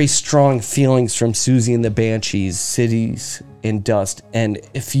get very strong feelings from Susie and the Banshees, Cities in Dust, and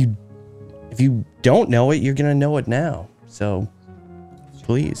if you don't know it, you're gonna know it now. So,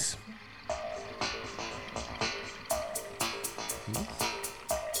 please.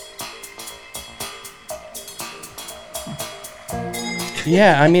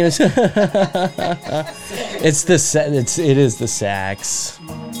 Yeah, I mean it is the sax.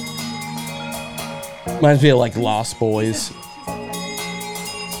 Reminds me of like Lost Boys.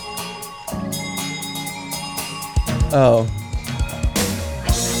 Oh.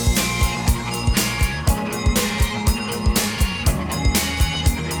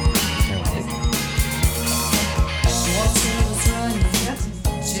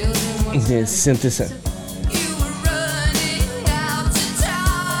 Yeah, synthesis.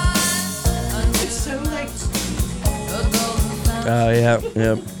 Oh yeah,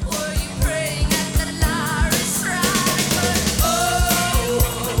 yep.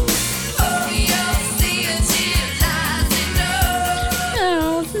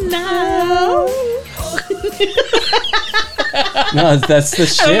 No, that's the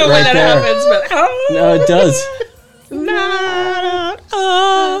shit right there. Happens, but No, it does.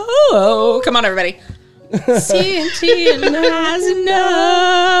 oh, come on, everybody. See and eyes and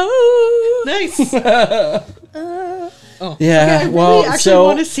know. Nice. Yeah, I well, really actually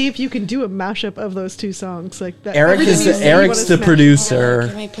want to see if you can do a mashup of those two songs. Like that. Eric's the producer.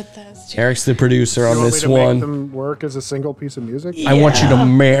 Can we put this? Eric's the producer on You want me this to make one. them work as a single piece of music? I want you to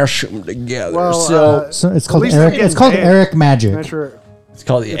mash them together. Well, So it's At called least Eric. I'm It's called getting paid. Eric Magic. Commensurate- it's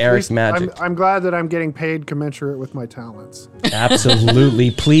called the at Eric least Magic. I'm glad that I'm getting paid commensurate with my talents.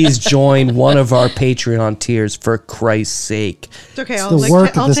 Absolutely. Please join one of our Patreon tiers for Christ's sake. It's okay. It's I'll, the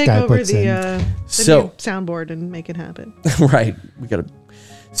work that I'll this take guy over puts the, in. the So- new soundboard and make it happen. Right. We gotta.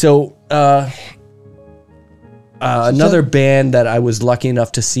 So another band that I was lucky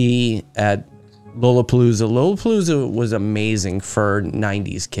enough to see at Lollapalooza. Lollapalooza was amazing for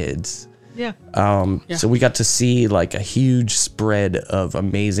 '90s kids. Yeah. So we got to see like a huge spread of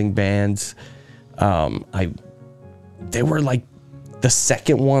amazing bands. They were like the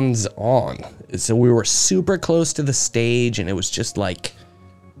second ones on, so we were super close to the stage, and it was just like.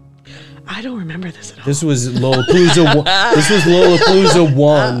 I don't remember this at all. This was Lollapalooza. This was Lollapalooza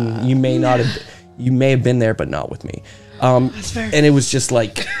 1. You may not have, you may have been there, but not with me. That's fair. And it was just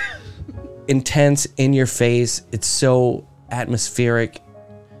like intense, in your face. It's so atmospheric.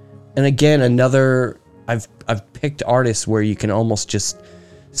 And again, another. I've picked artists where you can almost just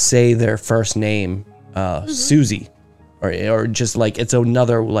say their first name, Susie, or just like it's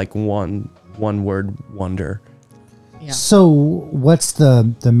another like one word wonder. Yeah. So what's the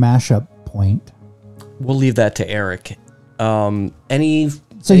mashup point? We'll leave that to Eric. Any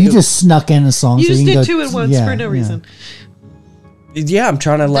So you just snuck in a song. You so just you can did go, two at once yeah, for no yeah. reason. Yeah, I'm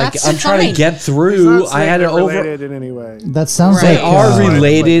trying to like That's I'm trying to fine. get It's through. not I had to over. related in any way. That sounds Right. They like are Like-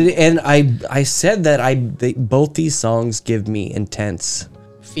 related, and I said that both these songs give me intense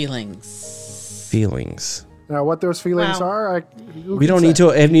Feelings. feelings. Now, what those feelings Wow. are, We don't need to.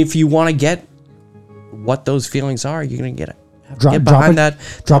 And if you want to get what those feelings are, you're gonna get Drop- get drop behind a- that.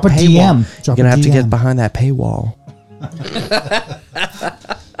 drop that a paywall. DM. You're Drop gonna a have to DM. get behind that paywall.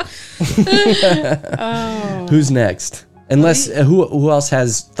 Who's next? Unless who else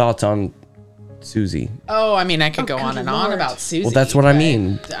has thoughts on Susie? Oh, I mean, I could go good on and on Lord. about Susie. Well, that's what I but,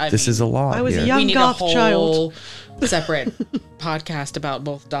 mean. This is a lot. I was here. young. We need goth a child. whole separate podcast about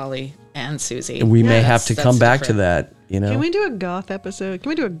both Dolly and Susie. We may Yes, have to that's come back to different. that. You know. Can we do a goth episode? Can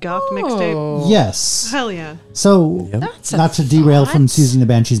we do a goth mixtape? Yes. Hell yeah. So That's a not to derail from thought. Susie and the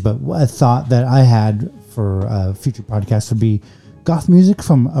Banshees, but a thought that I had for a future podcast would be goth music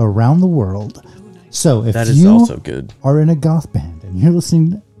from around the world. So if That is you also good. are in a goth band and you're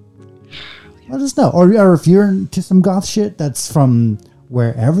listening, let us know. Or if you're into some goth shit that's from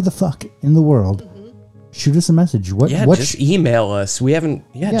wherever the fuck in the world, shoot us a message. Yeah, What just email us. We haven't.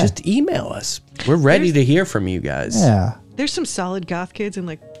 Yeah, Yeah. just email us. We're ready to hear from you guys. yeah. There's some solid goth kids in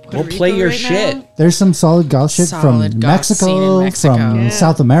like Puerto We'll Rico play your right shit. now. There's some solid goth shit from Solid goth scene in Mexico, Mexico. from Yeah.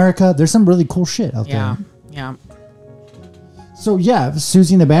 South America. There's some really cool shit out Yeah. there. Yeah. So yeah,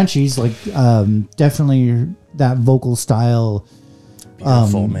 Susie and the Banshees, like definitely that vocal style.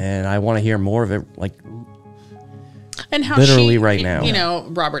 Beautiful, man. I want to hear more of it. Like, And how Literally she, right now. You know,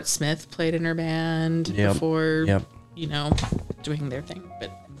 Robert Smith played in her band Yep. before, Yep. you know, doing their thing.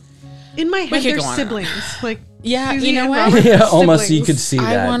 But In my head, could they're go on and on. siblings. Like Yeah, Susie you know and what? Robert yeah, are almost you siblings. could see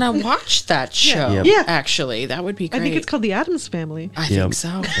that. I want to watch that show. Yep. Yeah. Actually, that would be I great. think it's called the Addams Family. I Yep. think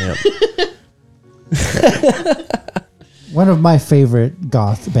so. Yep. One of my favorite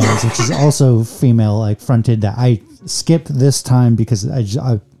goth bands, which is also female like fronted, that I skipped this time because I just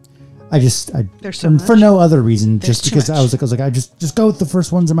There's so and for much. no other reason, just too because I much. was like I just go with the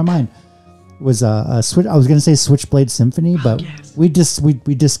first ones in my mind. Was a switch. I was gonna say Switchblade Symphony, but yes. we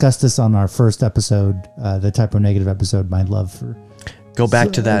discussed this on our first episode, the Typo Negative episode. My love for Go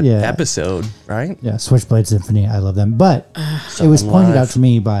back to that yeah. episode, right? yeah, Switchblade Symphony. I love them, but it was pointed out live. to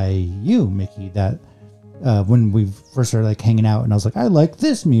me by you, Mickey, that when we first started like hanging out, and I was like, I like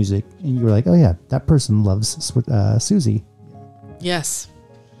this music, and you were like, oh yeah, that person loves Susie. Yes.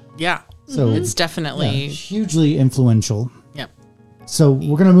 Yeah. So It's definitely. yeah, hugely influential. Yep. So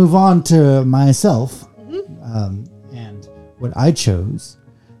we're gonna move on to myself, and what I chose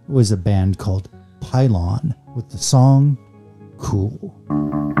was a band called Pylon with the song "Cool."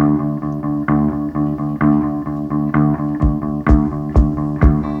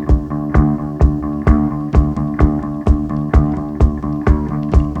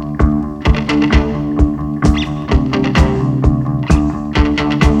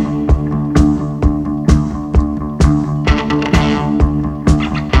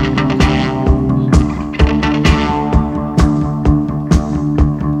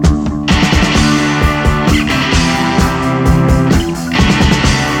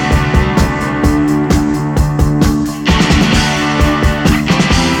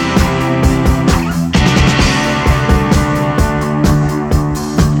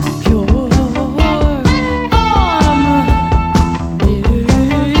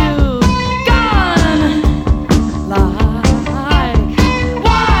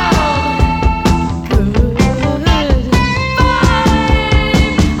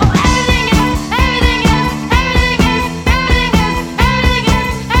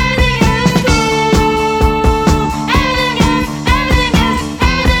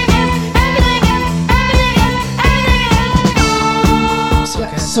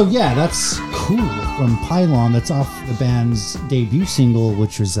 So yeah, that's Cool from Pylon. That's off the band's debut single,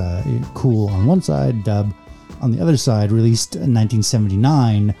 which was Cool on one side, Dub on the other side, released in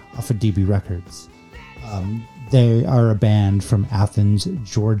 1979 off of DB Records. They are a band from Athens,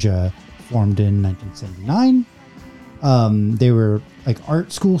 Georgia, formed in 1979. They were like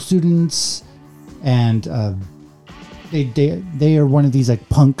art school students, and they are one of these like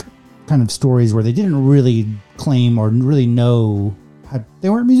punk kind of stories where they didn't really claim or really know how, they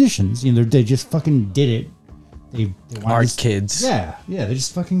weren't musicians. You know, they just fucking did it. They Art kids. Yeah, they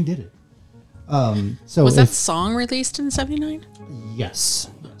just fucking did it. So Was that song released in '79? Yes.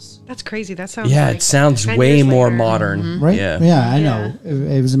 That's crazy. That sounds Yeah, like it sounds 10 way years more later. modern. Right? Yeah. Yeah, I know.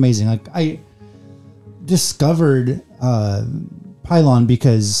 It was amazing. Like I discovered Pylon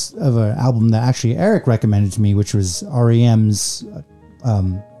because of an album that actually Eric recommended to me, which was REM's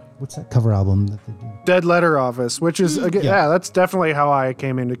what's that cover album that they do? Dead Letter Office, which is again, Yeah. that's definitely how I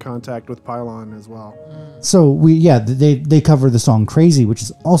came into contact with Pylon as well. So they cover the song Crazy, which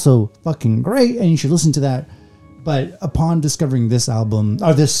is also fucking great, and you should listen to that. But upon discovering this album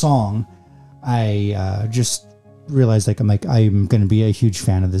or this song, I just realized I'm going to be a huge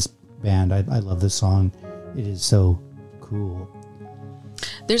fan of this band. I love this song. It is so cool.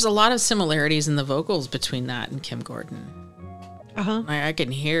 There's a lot of similarities in the vocals between that and Kim Gordon. Uh-huh. I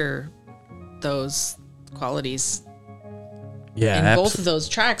can hear those qualities Yeah. in both of those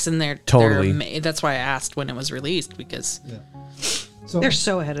tracks, and they're Totally. that's why I asked when it was released, because So They're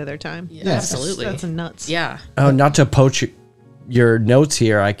so ahead of their time. yeah, absolutely. That's nuts. Yeah. Oh, not to poach your notes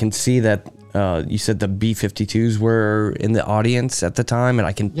here. I can see that you said the B-52s were in the audience at the time, and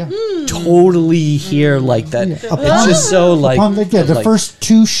I can totally hear like that. It's just so like the first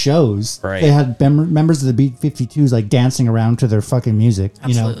two shows, Right. they had members of the B-52s like dancing around to their fucking music.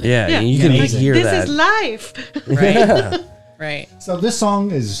 Absolutely. yeah, Yeah. you can Amazing. hear This that. is life. Right. Right. So this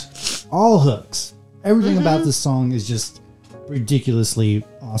song is all hooks. Everything about this song is just ridiculously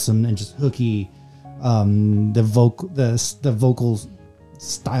awesome and just hooky. The vocal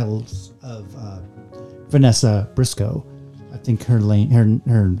styles of Vanessa Briscoe. I think her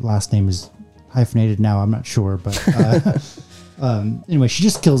last name is hyphenated now. I'm not sure, but anyway, she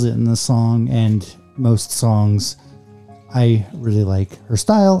just kills it in the song and most songs. I really like her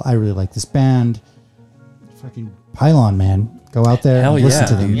style. I really like this band. Fucking Pylon, man. Go out there Hell and listen yeah,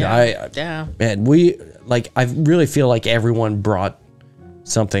 to them. dude. Yeah. Man, I really feel like everyone brought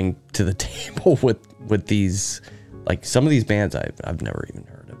something to the table with these, like some of these bands I've never even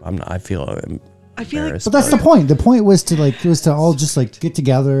heard of. I feel embarrassed. But that's the point. The point was to all just like get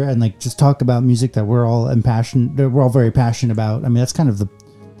together and like just talk about music that we're all impassioned. That we're all very passionate about. I mean, that was kind of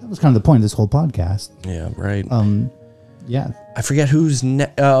the point of this whole podcast. Yeah, right. Yeah, I forget who's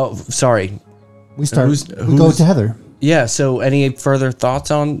sorry. we start. we who's- go to Heather. Yeah. So, any further thoughts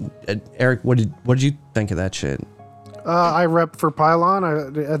on Eric? What did you think of that shit? I rep for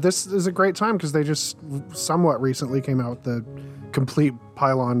Pylon. This is a great time because they just somewhat recently came out with the complete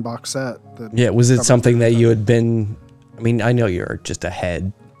Pylon box set. Yeah. Was it something that you had been? I mean, I know you're just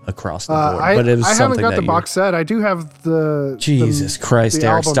ahead across the board, but it was I haven't something got that the you. box set. I do have the Jesus Christ, the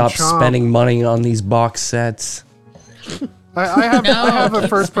Eric! album Stop Chomp. spending money on these box sets. I have a keep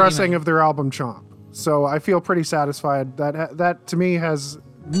first spending pressing money. of their album Chomp, so I feel pretty satisfied that to me has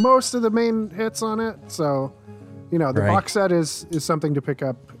most of the main hits on it. So, the Right. box set is something to pick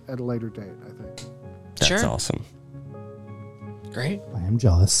up at a later date, I think. That's Sure. awesome. Great. I am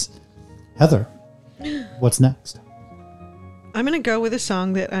jealous. Heather, what's next? I'm gonna go with a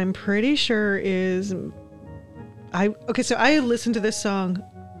song that I'm pretty sure is. So I listen to this song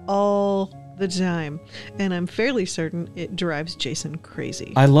all the time, and I'm fairly certain it drives Jason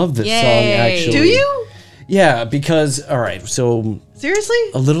crazy. I love this Yay. song actually. Do you? Yeah, because all right, so Seriously?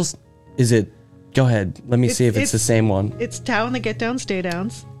 a little. Is it? Go ahead. Let me see if it's the it's- same one. It's Town the Get Down Stay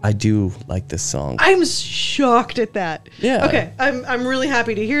Downs. I do like this song. I'm shocked at that. Yeah. Okay, I'm really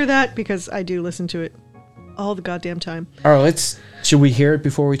happy to hear that because I do listen to it all the goddamn time. All right, should we hear it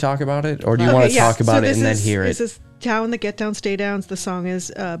before we talk about it, or do you want to talk about it and then hear This it? is Town the Get Down Stay Downs. The song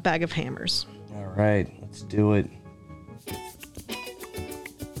is Bag of Hammers. All right, let's do it.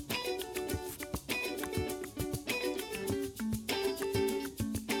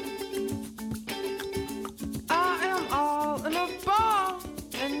 I am all in a ball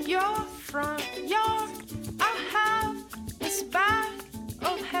in your front yard. I have this bag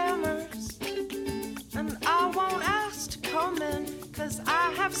of hammers, and I won't ask to come in, 'cause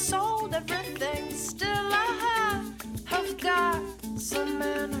I have sold everything. Still I have got some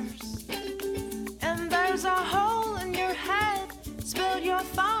manners. And there's a hole in your head, spilled your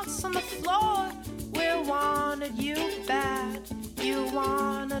thoughts on the floor. We wanted you bad, you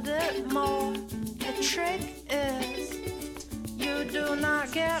wanted bit more. The trick is you do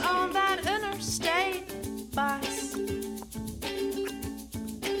not get on that interstate bus.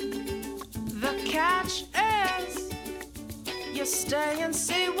 The catch is you stay and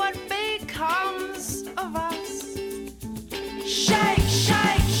see what becomes of us. Shake,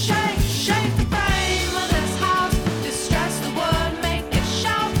 shake, shake, shake the frame of this house. Distress the wood, make it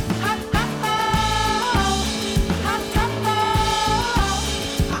shout. Ha, ha, ha, ha, ha,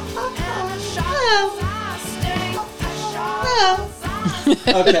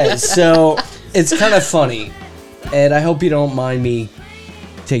 ha. Okay, so it's kind of funny, and I hope you don't mind me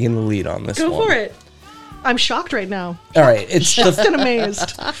taking the lead on this one. Go for it. I'm shocked right now. All right, it's Shocked and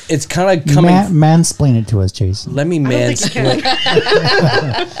amazed. it's kind of coming. Mansplain it to us, Jason. Let me I don't think you mansplain.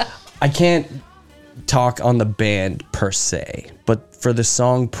 can. I can't talk on the band per se, but for the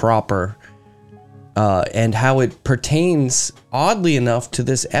song proper, and how it pertains, oddly enough, to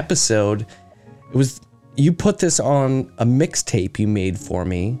this episode, it was you put this on a mixtape you made for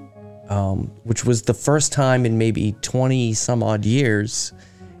me, which was the first time in maybe 20 some odd years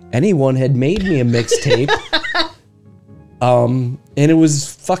anyone had made me a mixtape. And it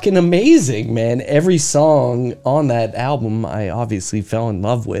was fucking amazing, man. Every song on that album I obviously fell in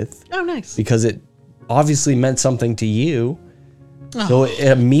love with. Oh, nice. Because it obviously meant something to you. So it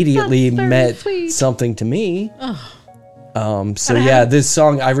immediately that's very meant sweet. something to me. So yeah, this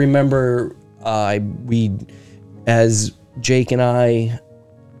song, I remember as Jake and I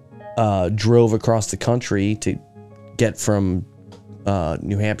drove across the country to get from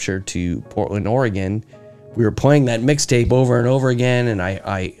New Hampshire to Portland, Oregon, we were playing that mixtape over and over again, and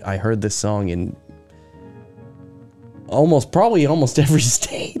I heard this song in almost every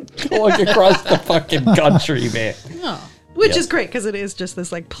state going across the fucking country, man. Which is great because it is just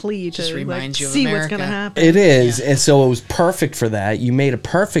this like plea to like, reminds you of see what's America. gonna happen. It is, and so it was perfect for that. You made a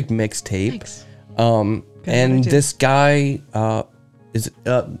perfect mixtape. And attitude. this guy is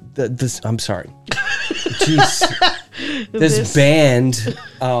this. I'm sorry. Jeez. This band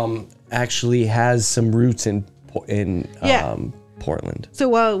actually has some roots in Yeah. Portland. So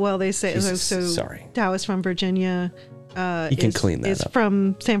while they say Jesus, so, sorry. Taoist from Virginia. You can clean that is up.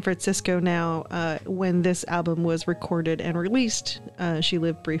 from San Francisco now. When this album was recorded and released, she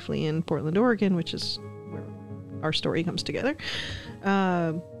lived briefly in Portland, Oregon, which is where our story comes together.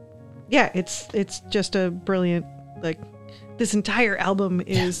 Yeah, it's just a brilliant, like, this entire album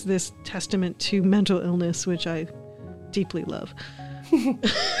is this testament to mental illness, which I deeply love. You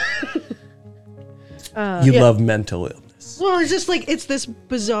yeah. love mental illness. Well, it's just like it's this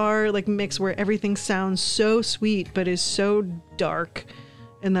bizarre like mix where everything sounds so sweet but is so dark,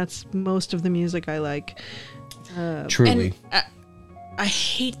 and that's most of the music I like. Truly. And I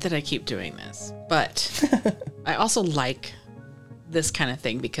hate that I keep doing this, but I also like this kind of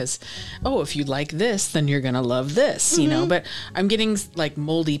thing because, if you like this, then you're gonna love this, you know. But I'm getting like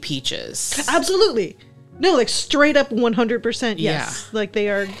moldy peaches. Absolutely. No, like straight up 100%. Yes. Yeah. Like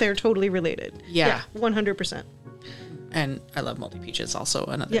they're totally related. Yeah. 100%. And I love moldy peaches. Also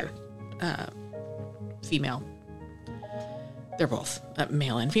another female. They're both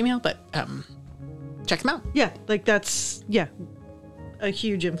male and female, but check them out. Yeah, like that's a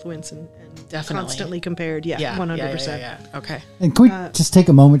huge influence and Definitely. constantly compared. Yeah, 100%. Yeah. Okay. And can we just take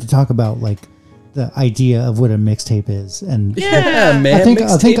a moment to talk about like the idea of what a mixtape is? And Yeah, man. I think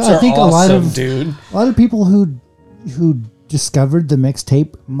Mixtapes are a lot awesome, of dude. a lot of people who discovered the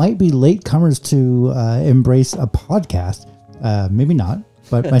mixtape might be latecomers to embrace a podcast. Maybe not,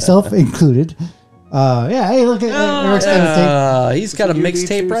 but myself included. Hey, look at Eric's got a tape. He's got a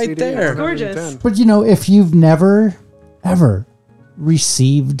mixtape right there. Gorgeous. But if you've never ever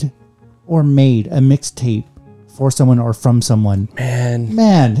received or made a mixtape for someone or from someone,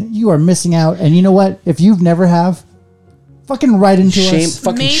 man, you are missing out. And you know what? If you've never have, fucking write into us.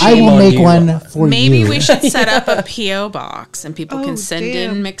 Fucking I shame will on make you. one for you. Maybe we should set up a PO box and people can send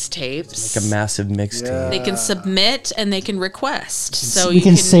damn. in mixtapes. Like a massive mixtape. They can submit and they can request. So we you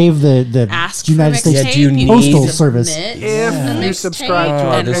can save the ask United for States Yeah, do you need- Postal submit Service. the If you mixtape subscribe to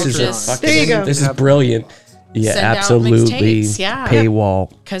our and this is a just- fucking, There you go. This is brilliant. Yeah, Send out absolutely. mixtapes, yeah. Paywall.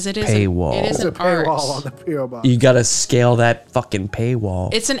 because it is Paywall. it is There's a an art. paywall on the PO box. You gotta scale that fucking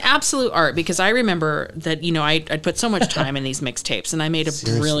paywall. It's an absolute art because I remember that, I'd put so much time in these mixtapes and I made a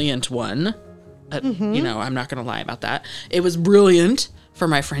brilliant one. I'm not going to lie about that. It was brilliant for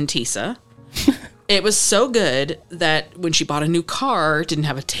my friend Tisa. It was so good that when she bought a new car, it didn't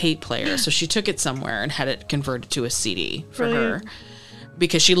have a tape player. So she took it somewhere and had it converted to a CD for her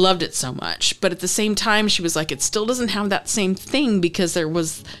because she loved it so much. But at the same time, she was like, it still doesn't have that same thing because there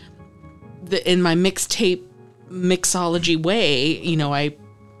was in my mixtape mixology way, I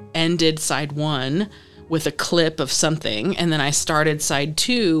ended side 1 with a clip of something, and then I started side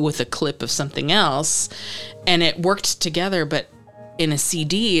 2 with a clip of something else, and it worked together. But in a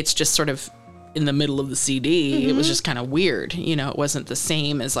CD, it's just sort of in the middle of the CD. It was just kind of weird. You know, it wasn't the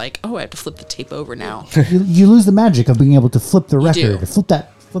same as like, oh, I have to flip the tape over now. You lose the magic of being able to flip the record, do. flip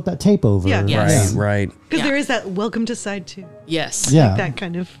that tape over. Yeah. Yes. Right. Because there is that welcome to side 2. Yes. Yeah. That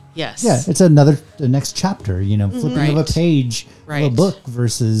kind of. Yes. Yeah, it's the next chapter, you know, flipping of a Right. page of a Right. book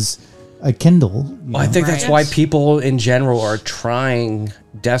versus a Kindle. you Well, I know. think that's Right. why people in general are trying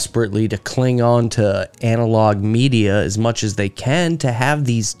desperately to cling on to analog media as much as they can to have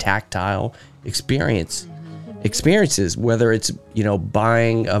these tactile experiences, whether it's, you know,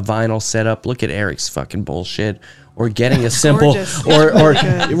 buying a vinyl setup. Look at Eric's fucking bullshit. Or getting a simple, Gorgeous. or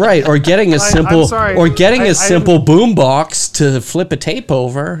right, or getting a simple, sorry. or getting I a simple boombox to flip a tape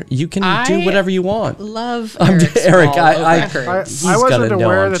over. You can do I whatever you want. Love I'm Eric's Eric, wall I- of I- records. I He's wasn't gotta know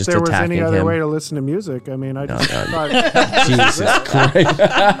aware I'm that just there was any attacking other him. way to listen to music. I mean, I just thought, Jesus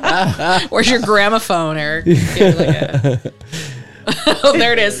Christ. Where's your gramophone, Eric? Give me like a- oh,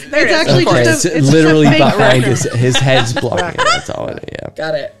 there it is. There It's it is. actually Of course. just It's a- it's literally just a fake behind record. his head's blocking it. That's all it is. Yeah.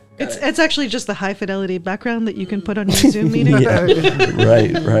 Got it. It's actually just the high fidelity background that you can put on your Zoom meeting.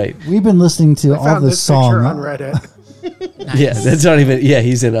 Right. We've been listening to all found this this picture on song. Reddit. Yeah, that's not even. Yeah,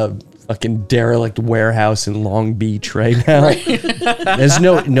 he's in a fucking derelict warehouse in Long Beach right now. There's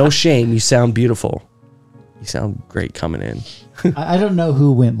no shame. You sound beautiful. You sound great coming in. I don't know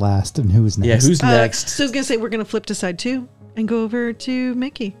who went last and who was next. Yeah, who's next? So I was gonna say we're gonna flip to side 2 and go over to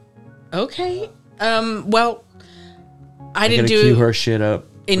Mickey. Okay. Well, I I didn't gotta cue do her shit up.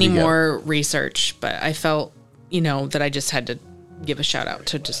 any What do you got? more research, but I felt, you know, that I just had to give a shout out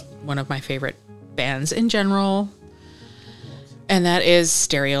to just one of my favorite bands in general, and that is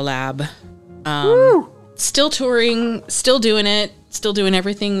Stereolab. Still touring, still doing it, still doing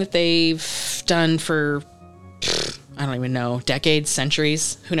everything that they've done for, I don't even know, decades,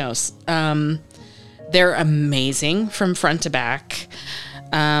 centuries, who knows. They're amazing from front to back.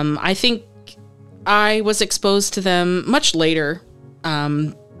 I think I was exposed to them much later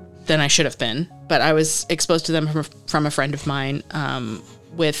than I should have been, but I was exposed to them from a friend of mine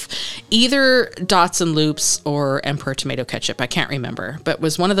with either Dots and Loops or Emperor Tomato Ketchup. I can't remember, but it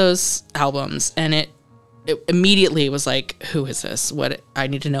was one of those albums, and it immediately was like, who is this? What? I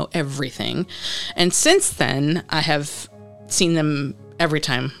need to know everything. And since then, I have seen them every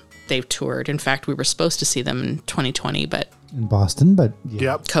time they've toured. In fact, we were supposed to see them in 2020, but in Boston, but yeah.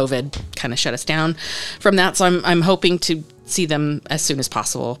 Yep. COVID kind of shut us down from that. So I'm hoping to see them as soon as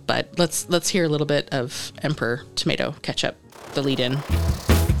possible. But let's hear a little bit of Emperor Tomato Ketchup, the lead in.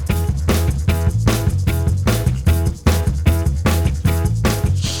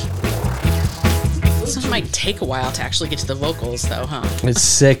 This one might take a while to actually get to the vocals, though, huh? It's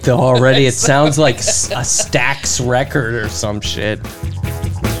sick though already. It sounds like a Stax record or some shit.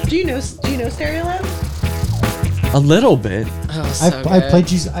 Do you know Stereolab? A little bit. Oh, so I good.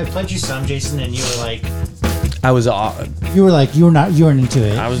 played you some, Jason, and you were like, I was you weren't into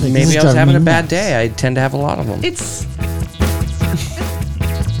it. I was Like, this maybe is I was driving having me a bad nuts. day. I tend to have a lot of them. It's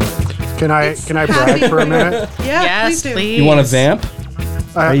Can I brag for a minute? yeah, Yes, please do. please. You want to vamp?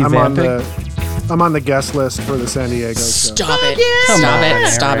 Are you I'm vamping? on the guest list for the San Diego show. Stop it. yeah. Stop Come it.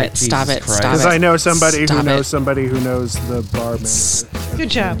 on, Stop Eric. it. Stop Jesus it. Christ. Stop Because it. I know somebody who Stop knows it. somebody who knows the bar manager. Good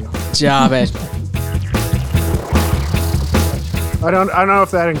job. Stop it. I don't know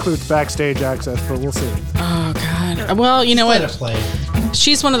if that includes backstage access, but we'll see. Oh, God. Well, you know Let it what? play.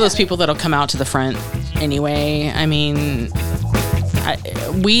 She's one of those people that'll come out to the front anyway. I mean,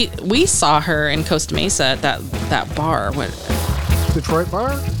 we saw her in Costa Mesa at that bar. What? Detroit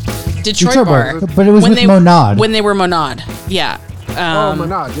bar? Detroit Detroit bar. bar, but it was with Monad. When they were Monad. Yeah. Oh,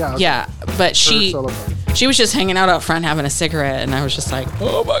 Manad, yeah. Okay. Yeah, but Her she solo bar. was just hanging out front having a cigarette, and I was just like,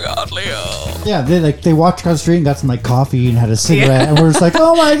 oh my God, Leo. Yeah, they walked across the street and got some like coffee and had a cigarette, and we're just like,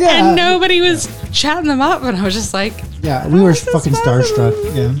 oh my god! And nobody was chatting them up, and I was just like, Yeah, we were fucking starstruck.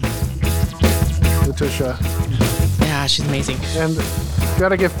 Yeah, Letitia. yeah, she's amazing. And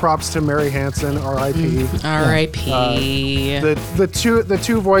gotta give props to Mary Hansen, R.I.P. R.I.P. The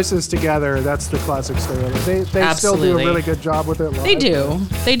two voices together, that's the classic stereo. They still do Absolutely. a really good job with it live.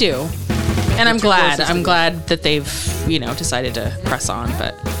 They do. And I'm glad. voices I'm glad that they've, decided to press on,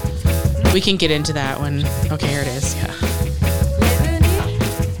 but we can get into that when, okay, here it is. Yeah.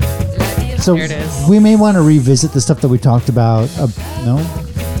 so There it is. we may want to revisit the stuff that we talked about. No,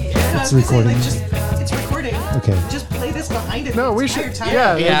 it's recording. It's recording. Okay. Just play this behind it. No, the we entire should. time.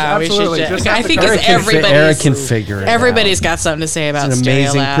 Yeah, Yeah, we should absolutely. just- Just I have to think cover it's it. everybody's- Eric can figure it Everybody's out. got something to say about An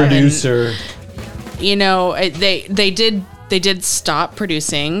amazing Stereolab, producer. And, they did They did stop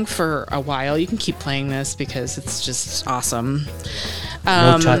producing for a while. You can keep playing this because it's just awesome.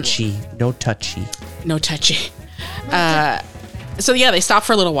 No touchy. No touchy. No touchy. So yeah, they stopped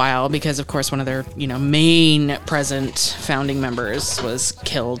for a little while because, of course, one of their main present founding members was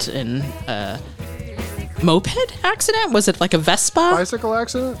killed in a moped accident. Was it like a Vespa? Bicycle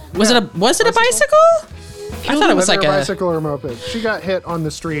accident? Was it a bicycle? I thought it was like a bicycle or moped. She got hit on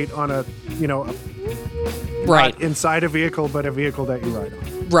the street on a right not inside a vehicle, but a vehicle that you ride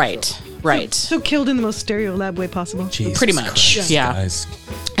on. Right. So killed in the most stereo lab way possible. Jesus Pretty much, Christ, yeah. guys.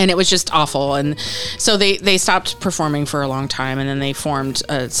 And it was just awful. And so they stopped performing for a long time, and then they formed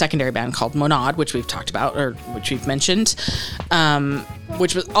a secondary band called Monad, which we've talked about, or which we've mentioned,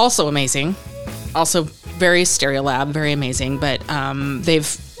 which was also amazing. Also very Stereolab, very amazing. But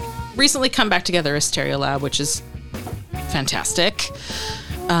they've recently come back together as Stereolab, which is fantastic.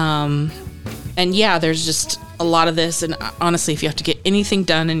 And yeah, there's just a lot of this. And honestly, if you have to get anything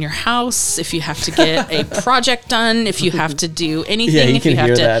done in your house, if you have to get a project done, if you have to do anything, if you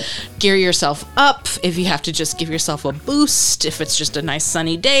have to gear yourself up, if you have to just give yourself a boost, if it's just a nice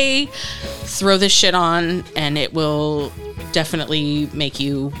sunny day, throw this shit on and it will definitely make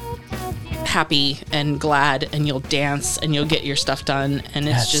you happy and glad, and you'll dance and you'll get your stuff done, and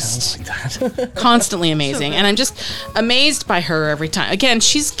it's just like constantly amazing. And I'm just amazed by her every time. Again,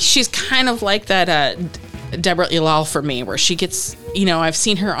 she's kind of like that Deborah Ilal for me, where she gets, I've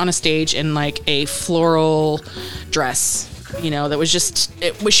seen her on a stage in like a floral dress, that was just,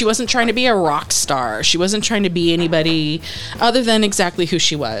 she wasn't trying to be a rock star. She wasn't trying to be anybody other than exactly who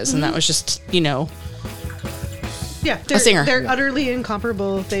she was. And that was just, yeah, a singer. They're utterly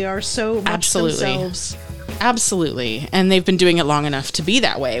incomparable. They are so much themselves. Absolutely. And they've been doing it long enough to be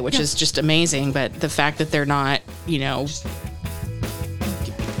that way, which is just amazing. But the fact that they're not,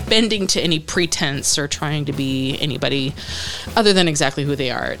 bending to any pretense or trying to be anybody other than exactly who they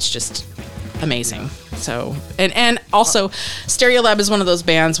are, it's just amazing. So, and also Stereolab is one of those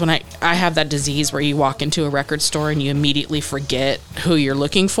bands when I have that disease where you walk into a record store and you immediately forget who you're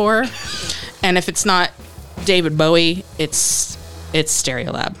looking for. And if it's not David Bowie, it's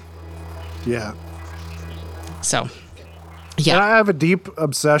Stereolab. Yeah. So, yeah. And I have a deep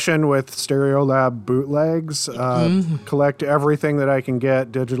obsession with Stereolab bootlegs. Collect everything that I can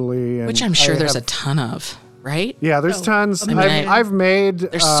get digitally. And which I'm sure there's a ton of, right? Yeah, there's tons. I've made...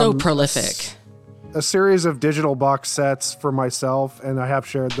 They're so prolific. A series of digital box sets for myself, and I have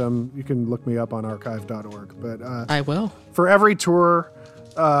shared them. You can look me up on archive.org. But I will. For every tour,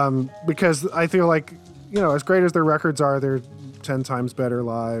 because I feel like, as great as their records are, they're 10 times better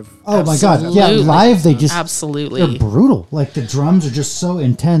live. Oh my God. Yeah, live they just absolutely, they're brutal. Like the drums are just so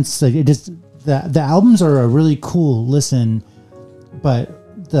intense. Like it just the albums are a really cool listen,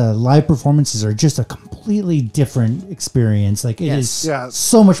 but the live performances are just a completely different experience. Like it is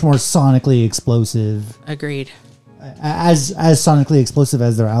so much more sonically explosive. Agreed. As sonically explosive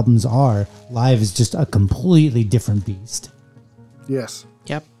as their albums are, live is just a completely different beast. Yes.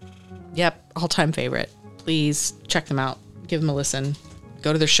 Yep. All-time favorite. Please check them out. Give them a listen.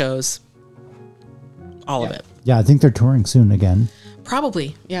 Go to their shows. All of it. Yeah, I think they're touring soon again.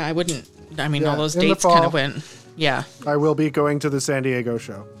 Probably. Yeah, I wouldn't. I mean, all those dates kind of went. Yeah. I will be going to the San Diego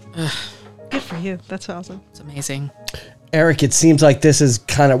show. Good for you. That's awesome. It's amazing. Eric, it seems like this is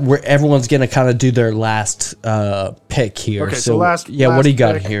kind of where everyone's going to kind of do their last pick here. Okay, so last what do you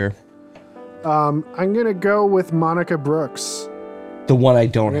got pick. Here? I'm going to go with Monica Brooks. The one I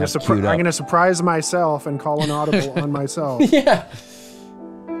don't have queued up. I'm going to surprise myself and call an audible on myself. Yeah.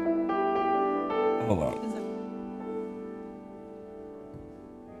 Hold on.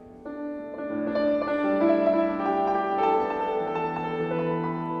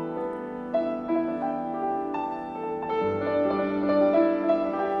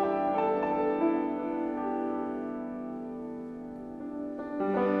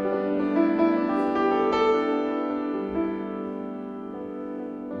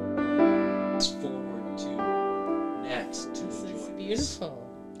 Beautiful.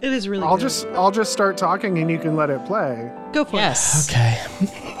 It is really I'll good. just start talking and you can let it play. Go for it. Okay.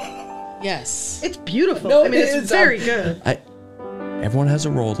 Yes. It's beautiful. No, I mean, it's it is. very good. Everyone has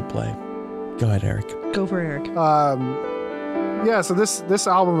a role to play. Go ahead, Eric. Go for Eric. Yeah, so this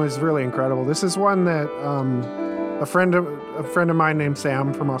album is really incredible. This is one that a friend of mine named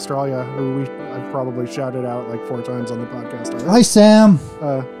Sam from Australia, who I've probably shouted out like 4 times on the podcast already. Hi, Sam.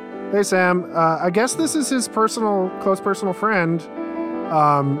 Hey, Sam. I guess this is his close personal friend,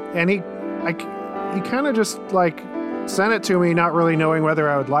 and he kind of just like sent it to me, not really knowing whether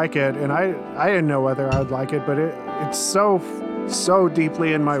I would like it, and I didn't know whether I would like it, but it's so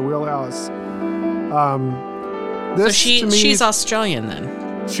deeply in my wheelhouse. So This, to me, she's Australian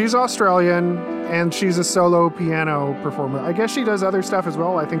then. she's Australian and she's a solo piano performer. I guess she does other stuff as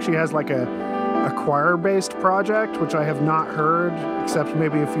well. I think she has like a choir-based project, which I have not heard, except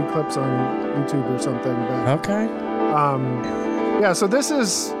maybe a few clips on YouTube or something. But, Okay. yeah, so this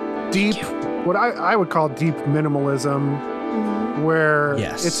is deep, what I would call deep minimalism, where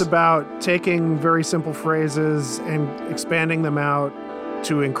Yes. it's about taking very simple phrases and expanding them out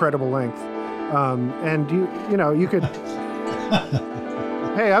to incredible length. And you could.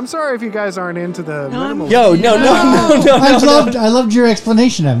 Hey, I'm sorry if you guys aren't into the minimalism. Yo, no. I loved your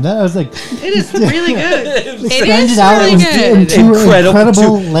explanation, Em. That I was like, It is really good. expanded out really good. into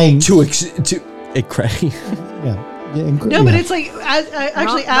incredible length. Yeah. No, but it's like as you're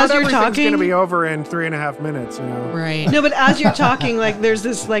everything's talking, going to be over in 3.5 minutes. Right. No, but as you're talking, like there's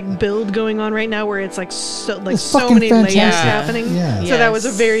this like build going on right now where it's like so It's so fucking many layers fantastic. happening. Yeah. So that was a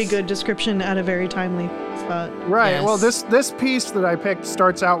Yes. very good description at a very timely spot. Right. Yes. Well, this piece that I picked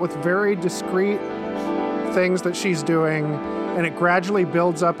starts out with very discrete things that she's doing, and it gradually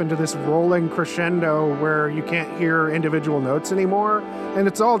builds up into this rolling crescendo where you can't hear individual notes anymore, and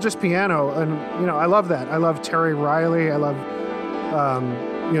it's all just piano. And I love that. I love Terry Riley. I love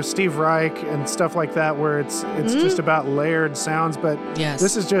Steve Reich and stuff like that, where it's just about layered sounds. But Yes.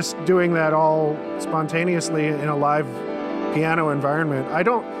 this is just doing that all spontaneously in a live piano environment. I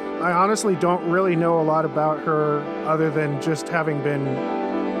honestly don't really know a lot about her other than just having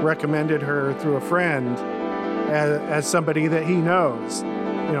been recommended her through a friend as somebody that he knows,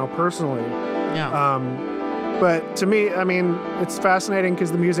 personally. Yeah. But to me, I mean, it's fascinating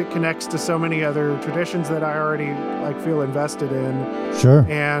because the music connects to so many other traditions that I already feel invested in, Sure.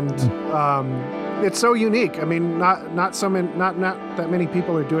 and it's so unique. I mean, not that many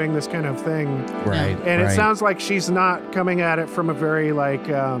people are doing this kind of thing. Right. And right. it sounds like she's not coming at it from a very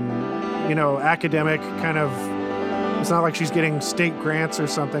academic kind of. It's not like she's getting state grants or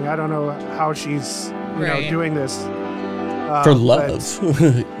something. I don't know how she's Right. doing this For but- love.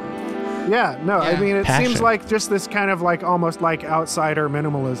 yeah, no, I Yeah. mean it Passion. seems like just this kind of almost like outsider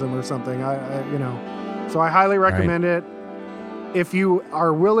minimalism or something. So I highly recommend it if you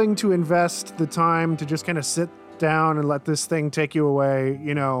are willing to invest the time to just kind of sit down and let this thing take you away.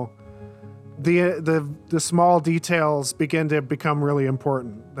 The small details begin to become really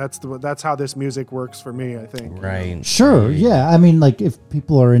important. That's how this music works for me, I think. Right. Sure. Yeah. I mean, like if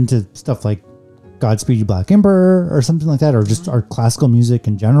people are into stuff like Godspeed You Black Emperor or something like that, or just our classical music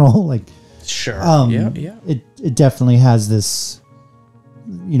in general, Sure. yeah. It definitely has this,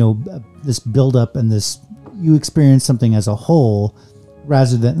 this build up and this, you experience something as a whole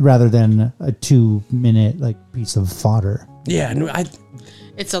rather than a 2-minute piece of fodder. Yeah. No,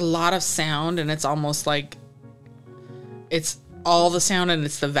 It's a lot of sound, and it's almost like it's all the sound, and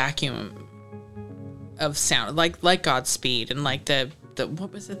it's the vacuum of sound, like Godspeed, and like the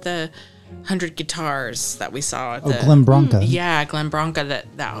what was it, the 100 guitars that we saw at the Glen Branca. Yeah, Glen Branca,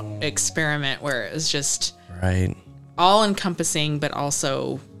 that experiment where it was just right. all encompassing, but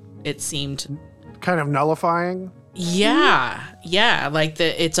also it seemed Kind of nullifying. yeah, like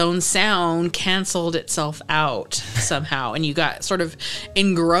its own sound canceled itself out somehow, and you got sort of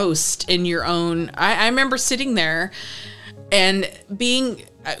engrossed in your own. I remember sitting there and being,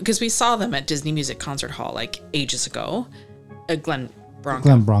 because we saw them at Disney Music Concert Hall ages ago, Glen Branca.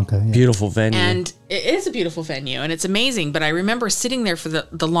 Glen Branca. Yeah. Beautiful venue. And it is a beautiful venue and it's amazing. But I remember sitting there for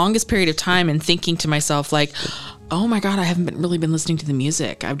the longest period of time and thinking to myself, oh my God, I haven't really been listening to the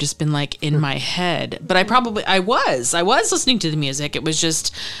music. I've just been in my head. But I was listening to the music. It was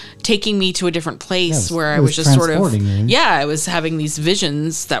just taking me to a different place where I was just sort of, transporting you. I was having these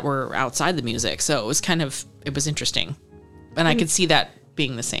visions that were outside the music. So it was interesting. And I could see that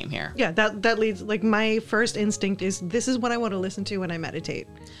being the same here. Yeah, that leads, my first instinct is this is what I want to listen to when I meditate.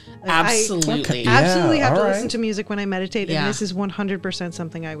 Absolutely. I absolutely Yeah, have to all listen right. to music when I meditate, Yeah. and this is 100%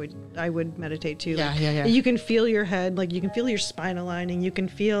 something I would meditate to. Yeah. You can feel your head, you can feel your spine aligning, you can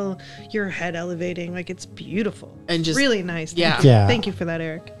feel your head elevating, it's beautiful. And just- really nice. yeah. Thank you. Yeah. Thank you for that,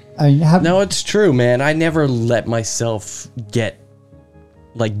 Eric. I mean, No, it's true, man. I never let myself I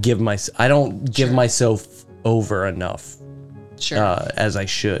don't give myself over enough Sure. as I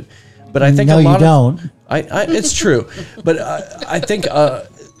should. But I think no, a lot you don't. it's true. But I think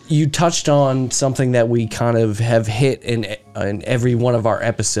you touched on something that we kind of have hit in every one of our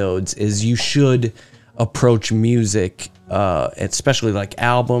episodes is you should approach music, especially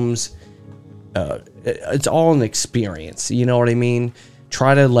albums. It's all an experience. You know what I mean?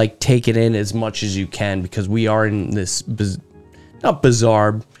 Try to take it in as much as you can because we are in this not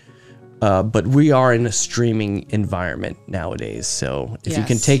bizarre, but we are in a streaming environment nowadays. So if you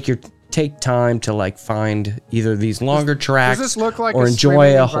can Yes. take your take time to like find either these longer tracks Does this look like or a enjoy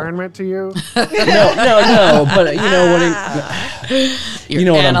streaming a whole. environment to you? No, but you know what? You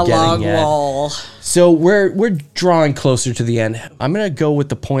know what I'm Analog getting at. wall. So we're drawing closer to the end. I'm gonna go with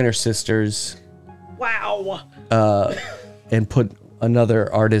the Pointer Sisters. Wow. And put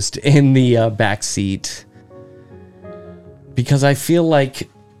another artist in the back seat because I feel like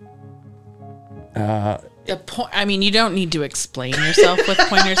I mean, you don't need to explain yourself with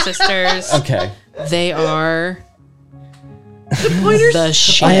Pointer Sisters. okay. They are Pointers? the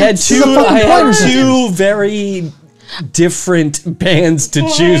shit. I had Pointer two very different bands to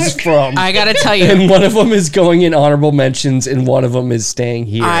choose from. I gotta tell you, And one of them is going in honorable mentions, and one of them is staying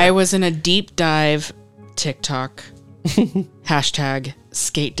here. I was in a deep dive TikTok hashtag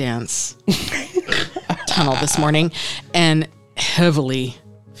skate dance tunnel this morning and heavily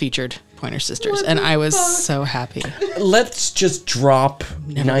featured Pointer Sisters, and I was so happy. Let's just drop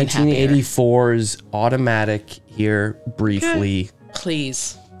Never been happier. 1984's Automatic here briefly,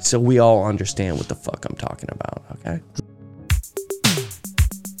 Please. so we all understand what the fuck I'm talking about. Okay.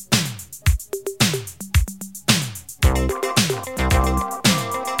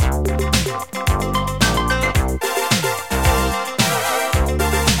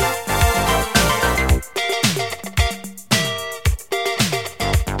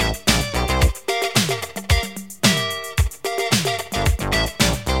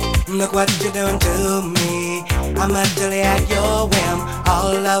 Look what you're doing to me. I'm utterly at your whim.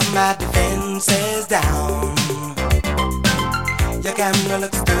 All of my defenses down. Your camera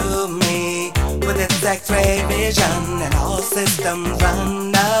looks through me with its X-ray vision, and all systems run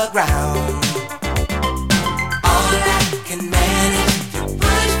aground. All I can manage to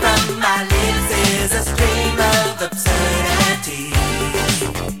push from my lips is a stream of obscenity.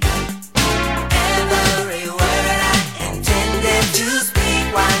 Every word I intended to speak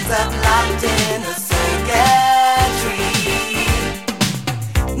winds up locked in a circuitry.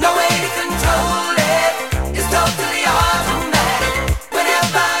 No way to control it. It's totally automatic.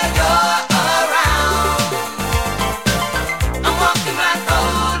 Whenever you're around, I'm walking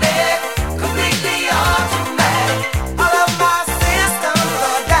blindfolded, completely automatic. All of my systems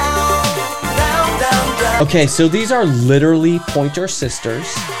are down. Okay, so these are literally Pointer Sisters.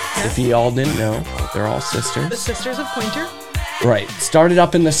 If you all didn't know, they're all The sisters. Sisters of Pointer. Right. Started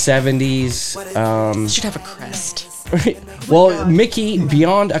up in the 70s. Should have a crest. Well, Mickey,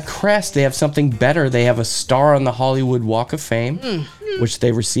 beyond a crest, they have something better. They have a star on the Hollywood Walk of Fame, which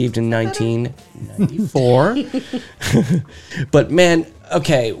they received in 1994. But man,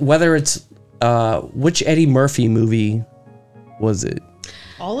 okay, whether it's which Eddie Murphy movie was it?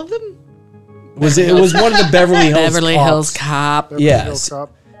 All of them? It was one of the Beverly Hills Beverly Cops. Hills Cop. Yes.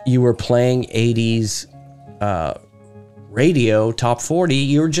 Cop. You were playing 80s radio top 40.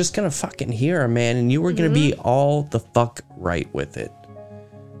 You were just gonna fucking hear 'em, man, and you were gonna be all the fuck right with it.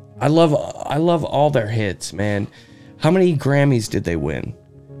 I love all their hits, man. How many Grammys did they win?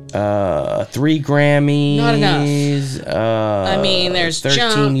 3 Grammys. Not enough. I mean, there's 13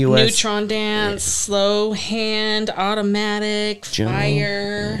 Jump, US. Neutron Dance, Slow Hand, Automatic,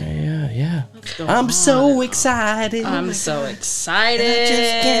 Fire. Yeah. Go I'm on. so excited. I'm so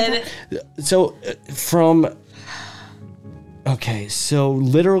excited. So so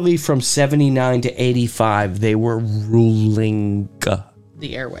literally from 79 to 85, they were ruling.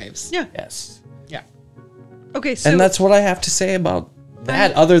 The airwaves. Yeah. Yes. Yeah. Okay, so And that's what I have to say about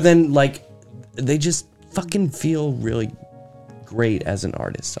that, other than like they just fucking feel really great as an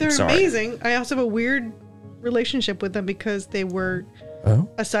artist. I'm they're sorry. amazing. I also have a weird relationship with them because they were,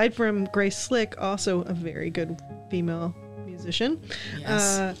 aside from Grace Slick, also a very good female musician.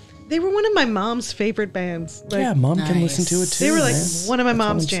 Yes. They were one of my mom's favorite bands. Like, Yeah, mom can Nice. listen to it too. they were like man. one of my That's what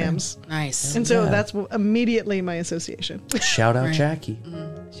mom's I'm saying. jams. Nice. And so Yeah. that's immediately my association. Shout out Right. Jackie.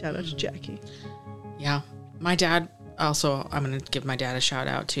 Shout out to Jackie. Yeah. My dad also, I'm going to give my dad a shout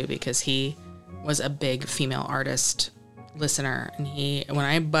out too, because he was a big female artist listener. And when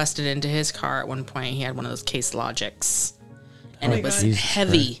I busted into his car at one point, he had one of those Case Logics. And it was Jesus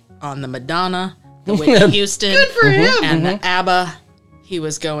heavy on the Madonna, the Whitney Houston, Good for him. and the ABBA. He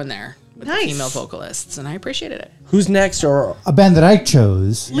was going there with Nice. the female vocalists, and I appreciated it. Who's next? Or A band that I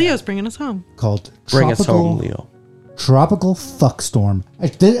chose Leo's bringing us home. called bring us home, Leo. Tropical Fuckstorm.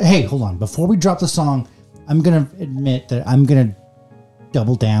 Hey, hold on. Before we drop the song, I'm going to admit that I'm going to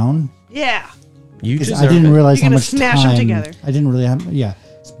double down. Yeah. You Because deserve I didn't it. realize You're how gonna much smash 'em time. together. I didn't really have, yeah.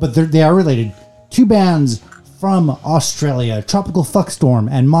 But they are related. 2 bands from Australia, Tropical Fuckstorm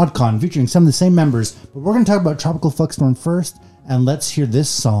and Modcon, featuring some of the same members. But we're going to talk about Tropical Fuckstorm first, and let's hear this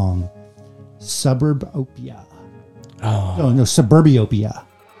song, Suburbopia. Oh. No, Suburbiopia.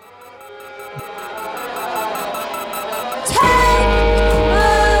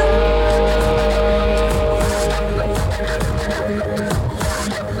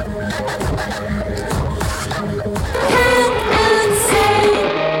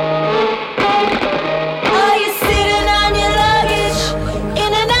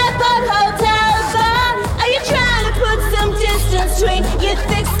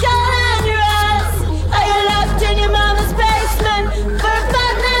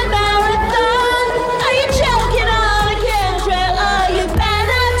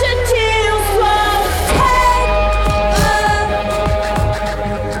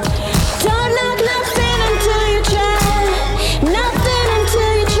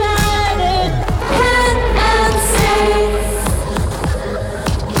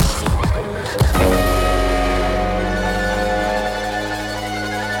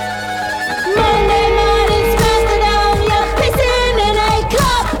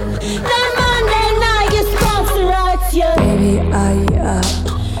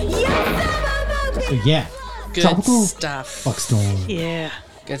 Yeah. Good Tropical stuff. Fuckstorm. Yeah.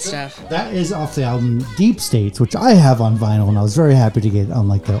 Good stuff. That is off the album Deep States, which I have on vinyl, and I was very happy to get on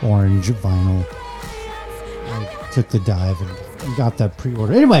like the orange vinyl. I took the dive and got that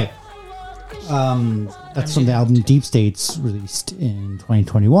pre-order. Anyway, that's from the album Deep States, released in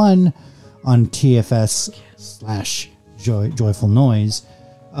 2021 on TFS/Joyful Noise.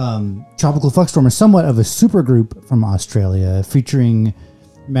 Tropical Fuckstorm is somewhat of a supergroup from Australia, featuring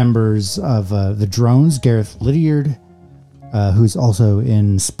members of the Drones, Gareth Lydiard, who's also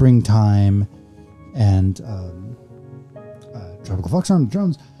in Springtime, and Tropical Fuckstorm, the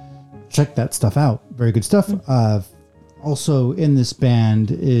Drones. Check that stuff out. Very good stuff. Also in this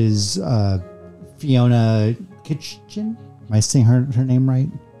band is Fiona Kitchen. Am I saying her name right?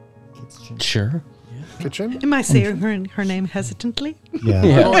 Kitchen. Sure. Kitchen? Am I saying her name hesitantly?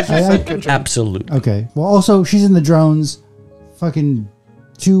 Yeah. Absolutely. Okay. Well, also she's in the Drones. Fucking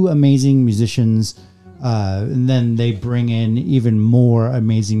two amazing musicians. And then they bring in even more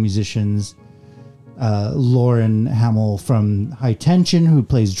amazing musicians. Lauren Hamill from High Tension, who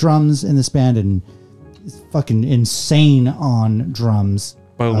plays drums in this band and is fucking insane on drums.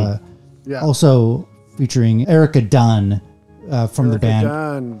 Boom. Also featuring Erica Dunn from the band.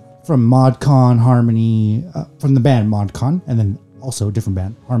 Done. From ModCon, Harmony, from the band ModCon, and then also a different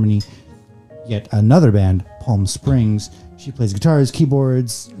band, Harmony. Yet another band, Palm Springs. She plays guitars,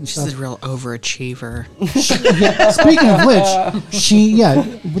 keyboards. And She's stuff. a real overachiever. Speaking of which,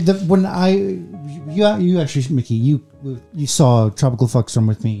 you actually, Mickey, you saw Tropical Fuckstorm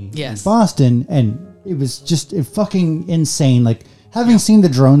with me Yes. in Boston, and it was just fucking insane. Like having seen the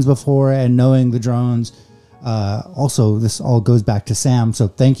Drones before and knowing the Drones. Also, this all goes back to Sam. So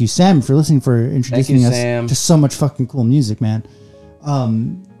thank you, Sam, for listening, for introducing us Sam. to so much fucking cool music, man.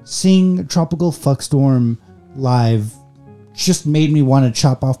 Seeing Tropical Fuckstorm live just made me want to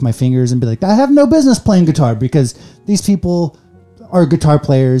chop off my fingers and be like, I have no business playing guitar because these people are guitar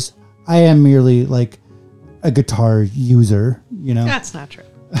players. I am merely like a guitar user, you know? That's not true.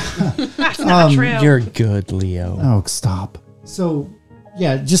 That's not true. You're good, Leo. Oh, stop. So,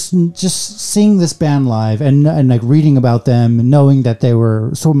 yeah, just seeing this band live and like reading about them and knowing that they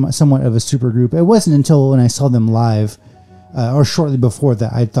were somewhat of a super group. It wasn't until when I saw them live or shortly before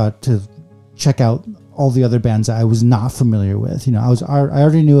that I thought to check out all the other bands that I was not familiar with. You know, I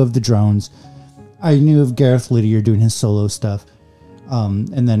already knew of the Drones. I knew of Gareth Lydiard doing his solo stuff.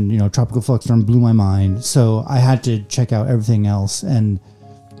 And then, you know, Tropical Fuckstorm blew my mind. So I had to check out everything else. And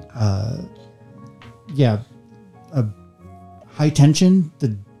High Tension,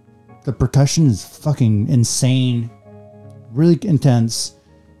 the percussion is fucking insane, really intense.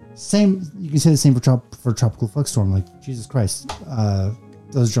 Same, you can say the same for Tropical Fuckstorm. Like, Jesus Christ,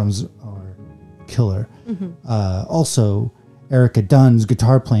 those drums are killer. Also, Erica Dunn's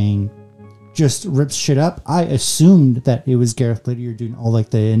guitar playing just rips shit up. I assumed that it was Gareth Lydiard doing all like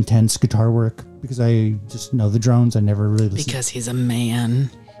the intense guitar work because I just know the Drones. I never really listened. Because he's a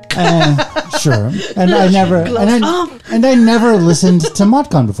man. Sure, and I never listened to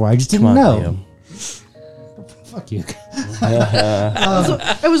ModCon before. I just didn't know. Leo. Fuck you.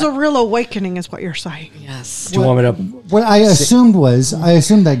 It was a real awakening, is what you're saying. Yes. Do you want me to? What I assumed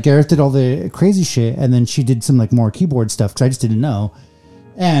that Gareth did all the crazy shit, and then she did some like more keyboard stuff because I just didn't know.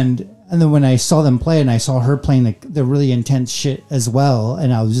 And then when I saw them play, and I saw her playing the really intense shit as well,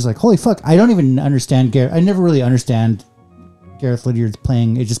 and I was just like, holy fuck! I don't even understand Gareth. I never really understand Gareth Lydiard's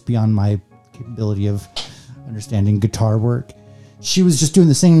playing. It's just beyond my capability of understanding guitar work. She was just doing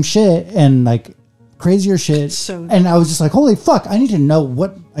the same shit and like crazier shit. And I was just like, holy fuck, I need to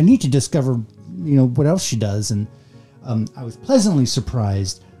know I need to discover, you know, what else she does. And I was pleasantly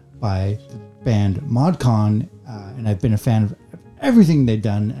surprised by the band ModCon, and I've been a fan of everything they've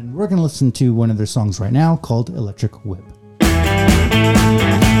done. And we're going to listen to one of their songs right now called Electric Whip.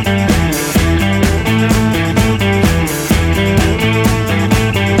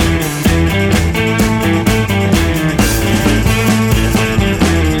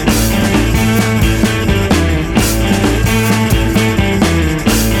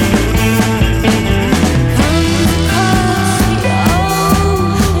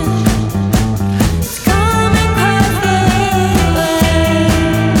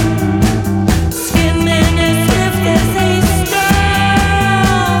 Skimming as swift as a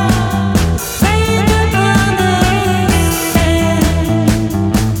star.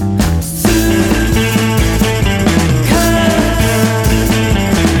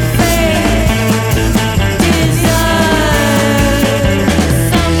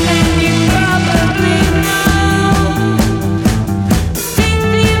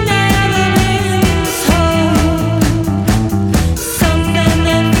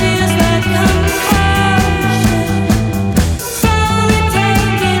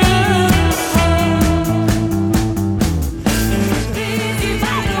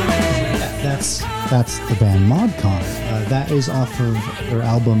 that's the band ModCon. That is off of their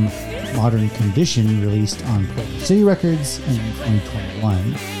album Modern Condition, released on Portland City Records in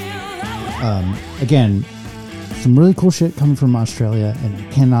 2021. Again, some really cool shit coming from Australia, and you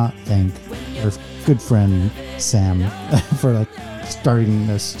cannot thank our good friend Sam for like starting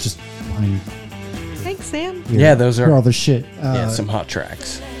this. Just wanting. Thanks, Sam. Yeah, those hear are all the shit. some hot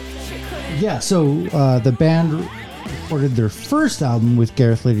tracks. Yeah, so the band recorded their first album with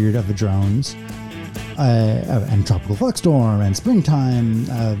Gareth Lydiard of the Drones, and Tropical Fuckstorm and Springtime.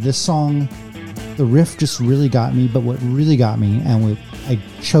 This song, the riff just really got me, but what really got me, and what I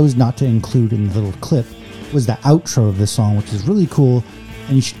chose not to include in the little clip, was the outro of this song, which is really cool,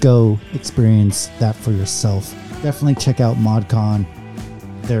 and you should go experience that for yourself. Definitely check out ModCon.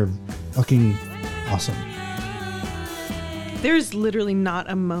 They're fucking awesome. There's literally not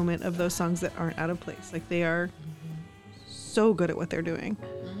a moment of those songs that aren't out of place. Like, they are so good at what they're doing.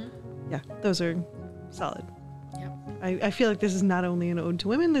 Yeah, those are solid. Yep. I feel like this is not only an ode to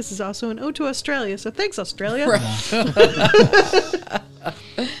women, this is also an ode to Australia. So thanks, Australia.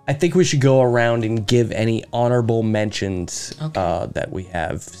 I think we should go around and give any honorable mentions that we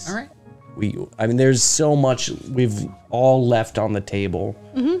have. All right. I mean, there's so much we've all left on the table,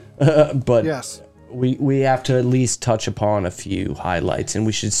 but Yes. we have to at least touch upon a few highlights, and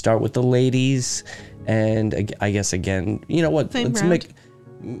we should start with the ladies. And I guess again, you know what? Same Let's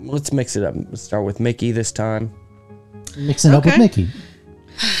round. mix it up. Let's start with Mickey this time. Mixing up with Okay. Mickey.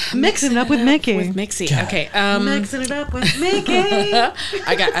 Mixing it up with Mickey. With Mixie. Okay. Mixing it up with Mickey.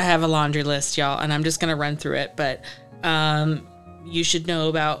 I have a laundry list, y'all, and I'm just gonna run through it. But you should know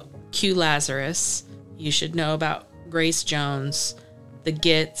about Q Lazarus. You should know about Grace Jones, the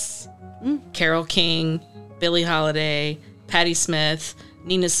Gits, Carole King, Billie Holiday, Patti Smith,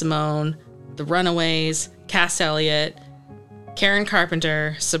 Nina Simone, the Runaways, Cass Elliot, Karen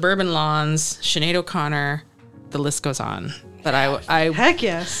Carpenter, Suburban Lawns, Sinead O'Connor. The list goes on. But I Heck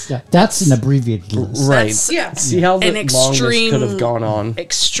yes. Yeah, that's an abbreviated list. Right. Yeah. See how the an long this could have gone on.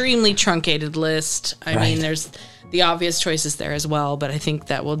 extremely truncated list. I Right. mean, there's the obvious choices there as well, but I think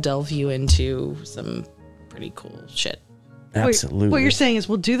that will delve you into some pretty cool shit. Absolutely. What you're saying is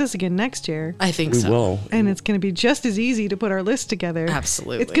we'll do this again next year. I think we so. will. And it's going to be just as easy to put our list together.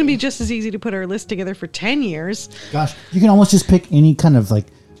 Absolutely. It's going to be just as easy to put our list together for 10 years. Gosh, you can almost just pick any kind of like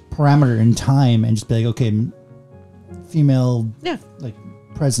parameter in time and just be like, okay, female Yeah. like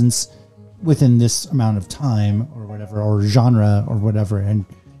presence within this amount of time or whatever, or genre or whatever, and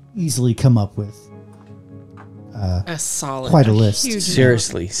easily come up with a solid, quite a list. huge-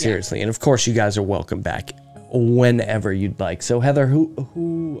 Seriously. And of course, you guys are welcome back whenever you'd like. So, Heather,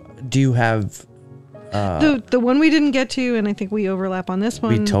 who do you have? The one we didn't get to, and I think we overlap on this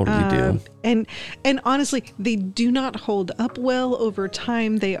one. totally do. And honestly, they do not hold up well over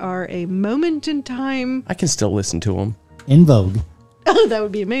time. They are a moment in time. I can still listen to them. In Vogue. Oh, that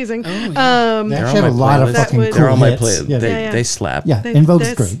would be amazing. They They're actually on have my a lot of playlist. fucking That cool They're on my hits. playlist. Yeah, Yeah. They slap. yeah, That- In Vogue's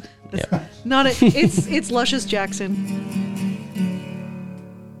that's- great. Yeah. Not a, it's Luscious Jackson.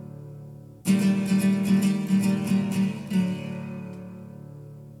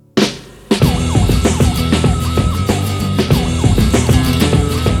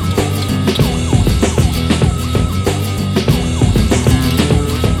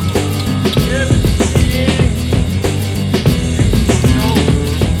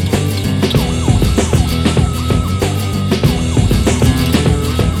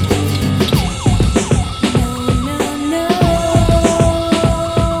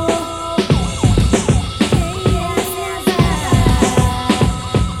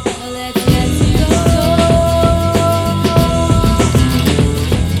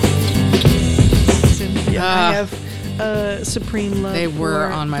 I have supreme love. They were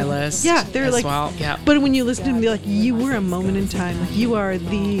for- on my list. Yeah, they're as like. well. Yeah. But when you listen to them, they're like, you were a moment in time. Like, you are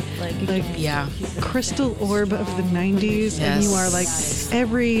the Yeah. crystal orb of the 90s, and you are like Yes.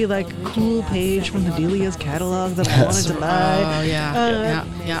 every like cool page from the Delia's catalog that I wanted to buy. Oh yeah.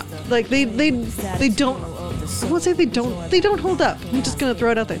 Yeah. Like they don't. I won't say they don't hold up. I'm just gonna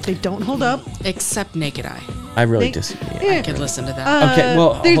throw it out there. They don't hold up. Except Naked Eye. I really They- disagree. I could listen to that. Okay,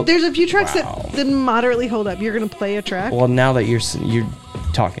 well, there's a few tracks wow. that moderately hold up. You're gonna play a track. Well, now that you're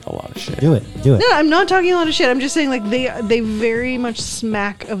talking a lot of shit. Do it. Do it. No, I'm not talking a lot of shit. I'm just saying like they very much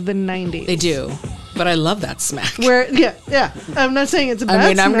smack of the 90s. They do. But I love that smack. Where yeah. I'm not saying it's a bad I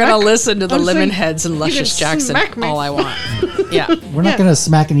mean, I'm smack. gonna listen to the I'm saying Lemonheads and you Luscious can Jackson smack me. all I want. Yeah. We're not Yeah. gonna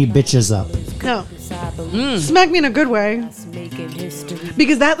smack any bitches up. No. Smack me in a good way.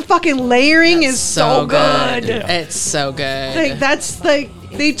 Because that fucking layering is so good. It's so good. Like that's like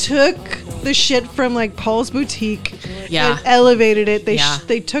they took the shit from like Paul's Boutique Yeah. and elevated it. They Yeah.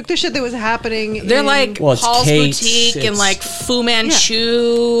 they took the shit that was happening. They're in- like Well, it's Paul's Kate's, Boutique and it's- like Fu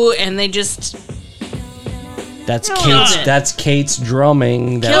Manchu, and they just That's Killed Kate's. it. That's Kate's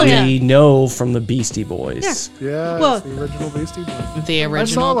drumming that Killed we it. know from the Beastie Boys. Yeah, Well- it's the original Beastie Boys. the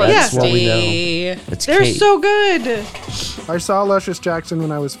original that. That's what we Beastie. know. It's They're Kate. so good. I saw Luscious Jackson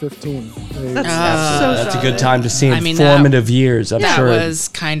when I was 15. That's so That's a good solid. time to see in I mean, formative years. I'm That sure. was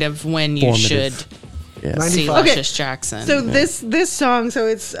kind of when you Formative. should Yes. see 95. Okay. Luscious Jackson. So this song, so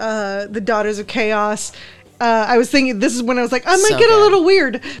it's the Daughters of Chaos. I was thinking this is when I was like, I might So get a good. little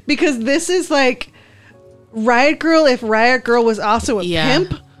weird because this is like Riot Girl if Riot Girl was also a Yeah.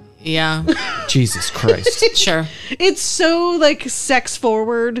 pimp. yeah, Jesus Christ. sure. It's so like sex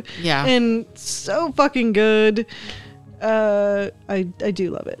forward, Yeah. and so fucking good. I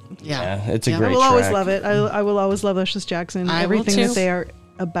do love it. Yeah, Yeah, it's a Yeah. I great will track. always love it. I will always love Luscious Jackson. I will Everything too. that they are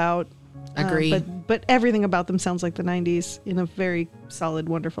about. Agree. But everything about them sounds like the '90s in a very solid,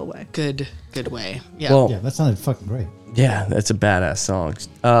 wonderful way. Good way. Yeah. Well, Yeah, that sounded fucking great. yeah, that's a badass song.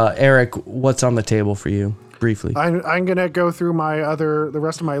 Eric, what's on the table for you? Briefly. I'm gonna go through the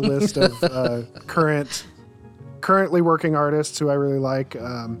rest of my list of currently working artists who I really like.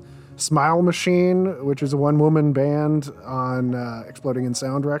 Smile Machine, which is a one-woman band on Exploding in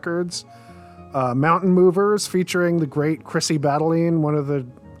Sound Records. Mountain Movers, featuring the great Chrissy Battling, one of the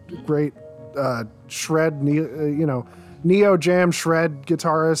great shred, neo jam shred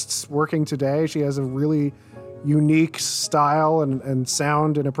guitarists working today. She has a really unique style and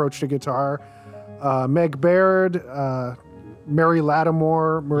sound and approach to guitar. Meg Baird, Mary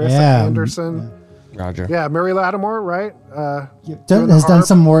Lattimore, Marissa Yeah, Anderson. Roger. Yeah, Mary Lattimore, right? Has done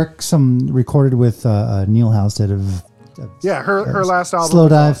some work, some recorded with Neil Halstead of Yeah, her last album Slow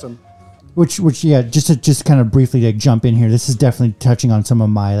was Dive. awesome. Which yeah, just kind of briefly like jump in here. This is definitely touching on some of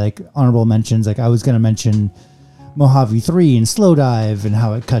my like honorable mentions. Like I was gonna mention Mojave 3 and Slow Dive and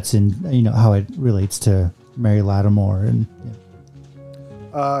how it cuts in, how it relates to Mary Lattimore and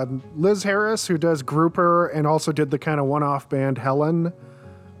Liz Harris, who does Grouper and also did the kind of one-off band Helen,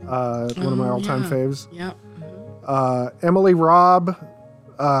 one of my all-time faves. yeah. Emily Robb,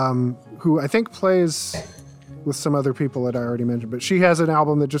 who I think plays with some other people that I already mentioned, but she has an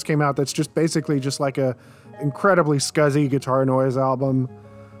album that just came out that's just basically just like a incredibly scuzzy guitar noise album.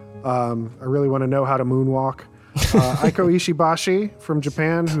 I really want to know how to moonwalk. Aiko Ishibashi from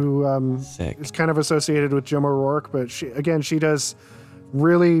Japan, who Sick. is kind of associated with Jim O'Rourke, but she does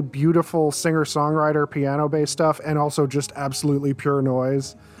really beautiful singer-songwriter piano-based stuff and also just absolutely pure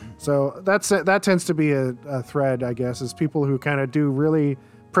noise. So that tends to be a thread, I guess, is people who kind of do really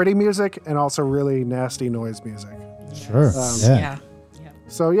pretty music and also really nasty noise music. sure. Yeah.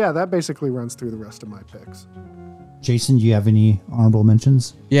 So yeah, that basically runs through the rest of my picks. Jason, do you have any honorable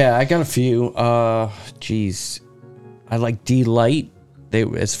mentions? Yeah, I got a few. Geez, I like D-Light. They,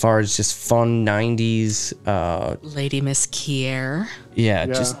 as far as just fun '90s. Lady Miss Kier. Yeah,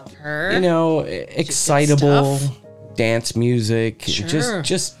 Yeah. just Her. excitable stuff. dance music. Sure.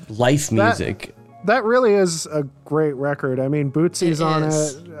 Just life music. That really is a great record. I mean, Bootsy's It on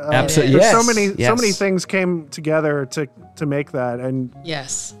is. it. Absolutely, There's yes, so many yes. things came together to make that, and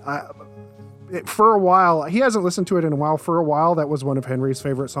Yes. for a while, he hasn't listened to it in a while. For a while, that was one of Henry's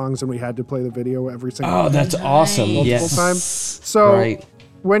favorite songs, and we had to play the video every single Oh, that's awesome. multiple Yes. times. So Right.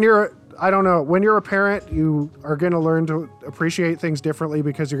 when you're a parent, you are going to learn to appreciate things differently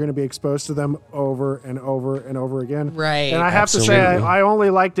because you're going to be exposed to them over and over and over again. Right. And I have to say, Absolutely. I only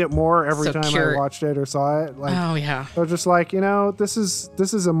liked it more every So time cute. I watched it or saw it. Like, Oh yeah. I was just like, this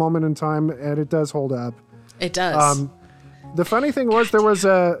is a moment in time, and it does hold up. It does. The funny thing was there was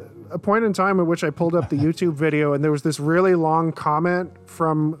a point in time in which I pulled up the YouTube video, and there was this really long comment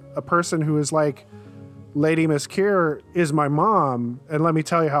from a person who was like, Lady Miss Kier is my mom, and let me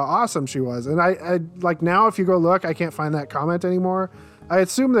tell you how awesome she was. And I like, now if you go look, I can't find that comment anymore. I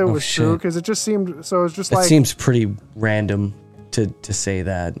assume that it was true shit. because it just seemed, so it was just It like, seems pretty random to say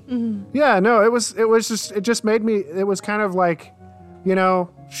that. yeah, no, it just made me, it was kind of like,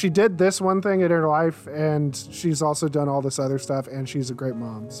 she did this one thing in her life, and she's also done all this other stuff, and she's a great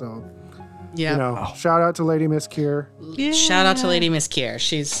mom. So, yeah. shout out to Lady Miss Kier. Yeah. Shout out to Lady Miss Kier.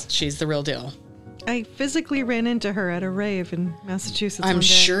 She's the real deal. I physically ran into her at a rave in Massachusetts. I'm one day,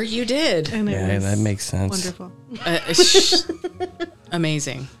 sure you did. and it Yeah, was that makes sense. Wonderful.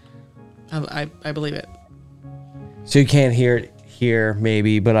 Amazing. I believe it. So you can't hear it here,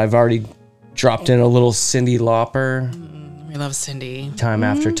 maybe, but I've already dropped in a little Cyndi Lauper We love Cindy. time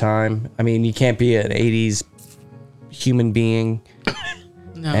after time. I mean, you can't be an 80s human being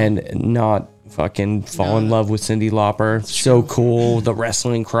No. and not fucking fall in love with Cyndi Lauper. So cool. The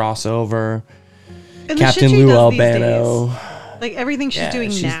wrestling crossover. And the Captain shit she Lou does these Albano. days, like everything she's Yeah,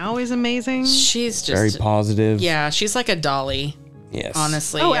 doing now is amazing. She's just Very positive. Yeah, she's like a dolly. Yes.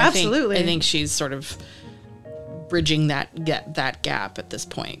 Honestly. Oh, I absolutely. think she's sort of bridging that gap at this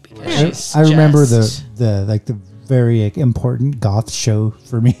point because she's I remember just- the very important goth show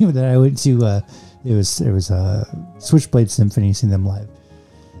for me that I went to. It was Switchblade Symphony, seeing them live.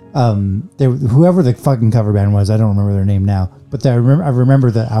 Whoever the fucking cover band was, I don't remember their name now, but I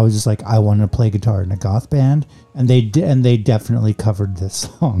remember that I was just like, I want to play guitar in a goth band, and they definitely covered this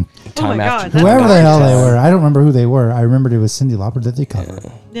song. Oh my God, Whoever the hell they were, I don't remember who they were. I remembered it was Cyndi Lauper that they covered.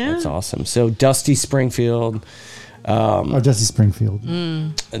 Yeah. That's awesome. So Dusty Springfield. Dusty Springfield.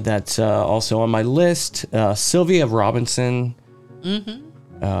 That's also on my list. Sylvia Robinson,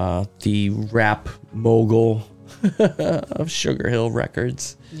 the rap mogul of Sugar Hill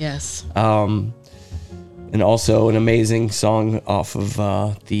Records. Yes. And also an amazing song off of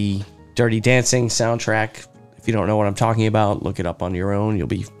the Dirty Dancing soundtrack. If you don't know what I'm talking about, look it up on your own. You'll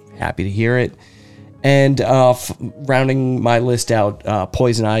be happy to hear it. And rounding my list out,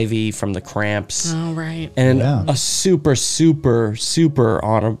 Poison Ivy from the Cramps. Oh, right. And a super, super, super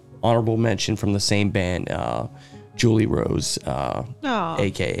honorable mention from the same band, Julie Rose,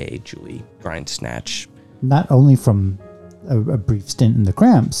 a.k.a. Julie Grindsnatch. Not only from a brief stint in the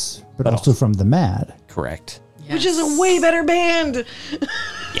Cramps, but also from the Mad. Correct. Yes. Which is a way better band.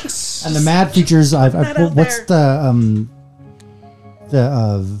 Yes. And the Mad features. What's the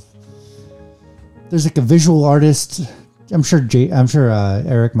there's like a visual artist. I'm sure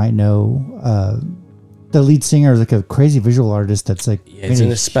Eric might know. The lead singer is like a crazy visual artist. That's like He's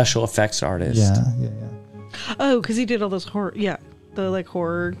a special effects artist. Yeah. Oh, because he did all those horror. Yeah, the like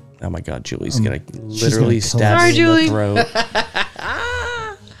horror. Oh my God, Julie's gonna literally gonna stab Sorry, me Julie. in the throat.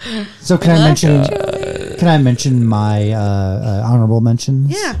 So can I mention my honorable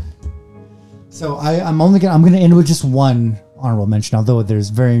mentions? Yeah. So I'm gonna end with just one honorable mention, although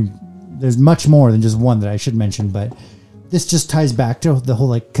there's much more than just one that I should mention, but this just ties back to the whole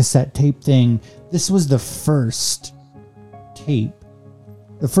like cassette tape thing. This was the first piece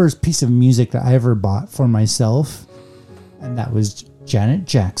of music that I ever bought for myself, and that was Janet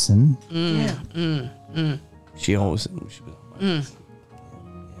Jackson. She always.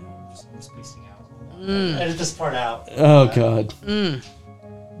 Edit this part out. Oh God.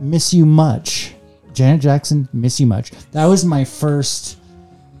 Miss You Much. Janet Jackson, Miss You Much. That was my first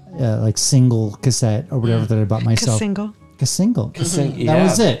like single cassette or whatever that I bought myself. Single. That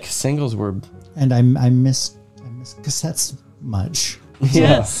was it. Singles were. And I miss cassettes much.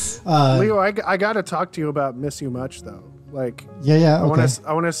 Yes. Leo, I got to talk to you about "Miss You Much," though. Like, Yeah. I Okay.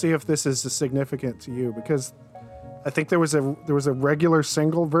 want to see if this is significant to you, because I think there was a regular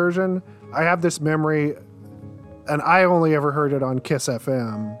single version. I have this memory, and I only ever heard it on Kiss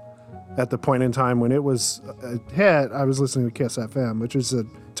FM. At the point in time when it was a hit, I was listening to Kiss FM, which is a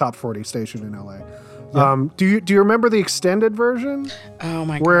top 40 station in LA. Do you remember the extended version? Oh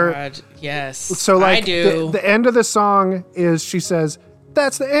my Where- God. Yes. So like I do. The end of the song is she says,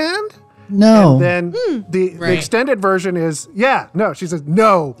 "That's the end." No. And then the Right. extended version is she says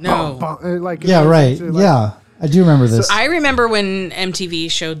no. No. Like Yeah, right. Yeah. I do remember this. I remember when MTV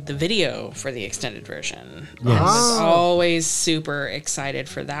showed the video for the extended version. Yes. I was always super excited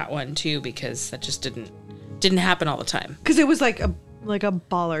for that one too, because that just didn't happen all the time. Because it was like a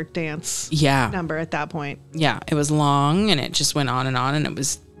baller dance Yeah. number at that point. Yeah. It was long and it just went on and it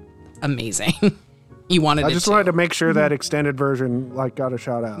was amazing. You wanted I it just to. wanted to make sure that extended version got a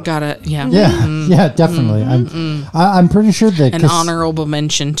shout out. Yeah. Yeah, definitely. I'm pretty sure that An honorable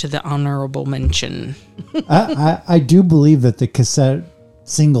mention to the honorable mention. I do believe that the cassette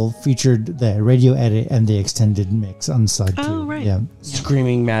single featured the radio edit and the extended mix on side 2. Oh, right. Yeah.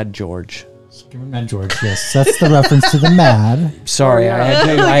 Screaming Mad George. Mad George, yes. That's the reference to the Mad. Sorry, Oh,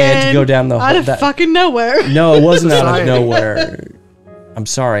 yeah. I had to go down the Out whole. of fucking nowhere. No, it wasn't out of Sorry. nowhere. I'm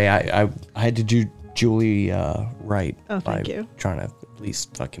sorry. I had to do Julie right. Oh, thank by you. Trying to at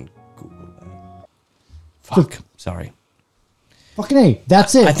least fucking Google that. Fuck. Sorry. Fucking A.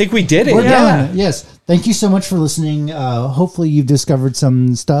 That's it. I think we did it. We're Yeah. done. Yes. Thank you so much for listening. Hopefully you've discovered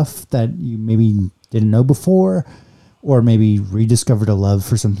some stuff that you maybe didn't know before, or maybe rediscovered a love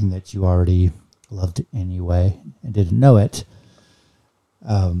for something that you already loved anyway and didn't know it.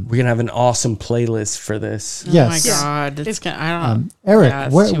 We're gonna have an awesome playlist for this. Yes. Oh my God. It's gonna, I don't Eric, Yeah,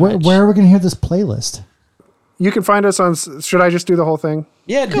 it's where too much. are we going to hear this playlist? You can find us on. Should I just do the whole thing?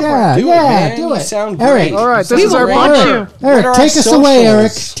 Yeah, Yeah, do it, yeah, man. do You it. sound Eric. great. All right, You this sound is our great. want Twitter. you. What are Eric, our take us away,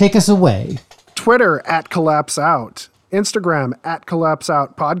 Eric. socials? Take us away. Twitter @Collapse Out, Instagram @Collapse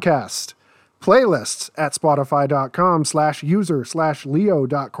Out Podcast, playlists at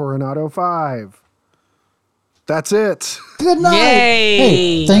Spotify.com/user/Leo.Coronado5. That's it. Good night. Yay.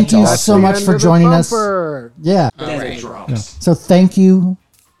 Hey, thank you That's so the much end for of the joining us. bumper. Yeah. Yeah. So thank you,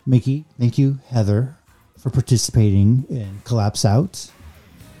 Mickey. Thank you, Heather, for participating in Collapse Out.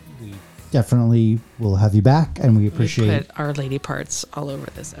 We definitely will have you back, and we We appreciate put our lady parts all over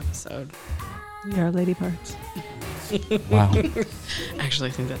this episode. We are lady parts. Wow. Actually,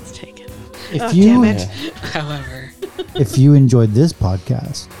 I think that's taken. if you damn it. However, if you enjoyed this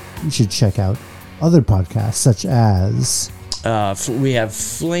podcast, you should check out other podcasts such as We have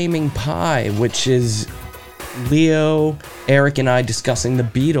Flaming Pie, which is Leo, Eric, and I discussing the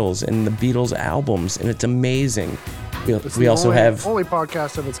Beatles and the Beatles albums, and it's amazing. It's We the also only, have only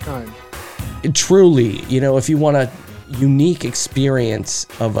podcast of its kind. truly, if you want a unique experience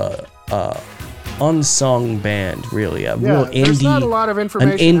of a unsung band, really a real there's not a lot of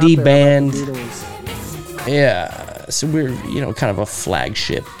information. an indie out there about band. the Beatles. Yeah, so we're kind of a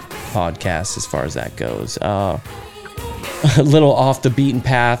flagship podcast as far as that goes. A little off the beaten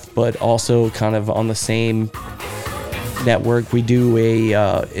path, but also kind of on the same network. We do a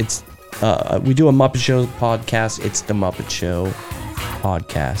Muppet Show podcast. It's the Muppet Show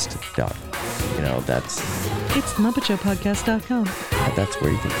podcast. That's It's MuppetShowPodcast.com. that's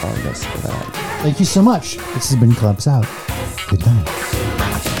where you can find us for that. thank you so much. This has been Collapse Out. Good night.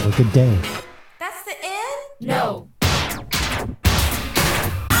 Have a good day. That's the end? No.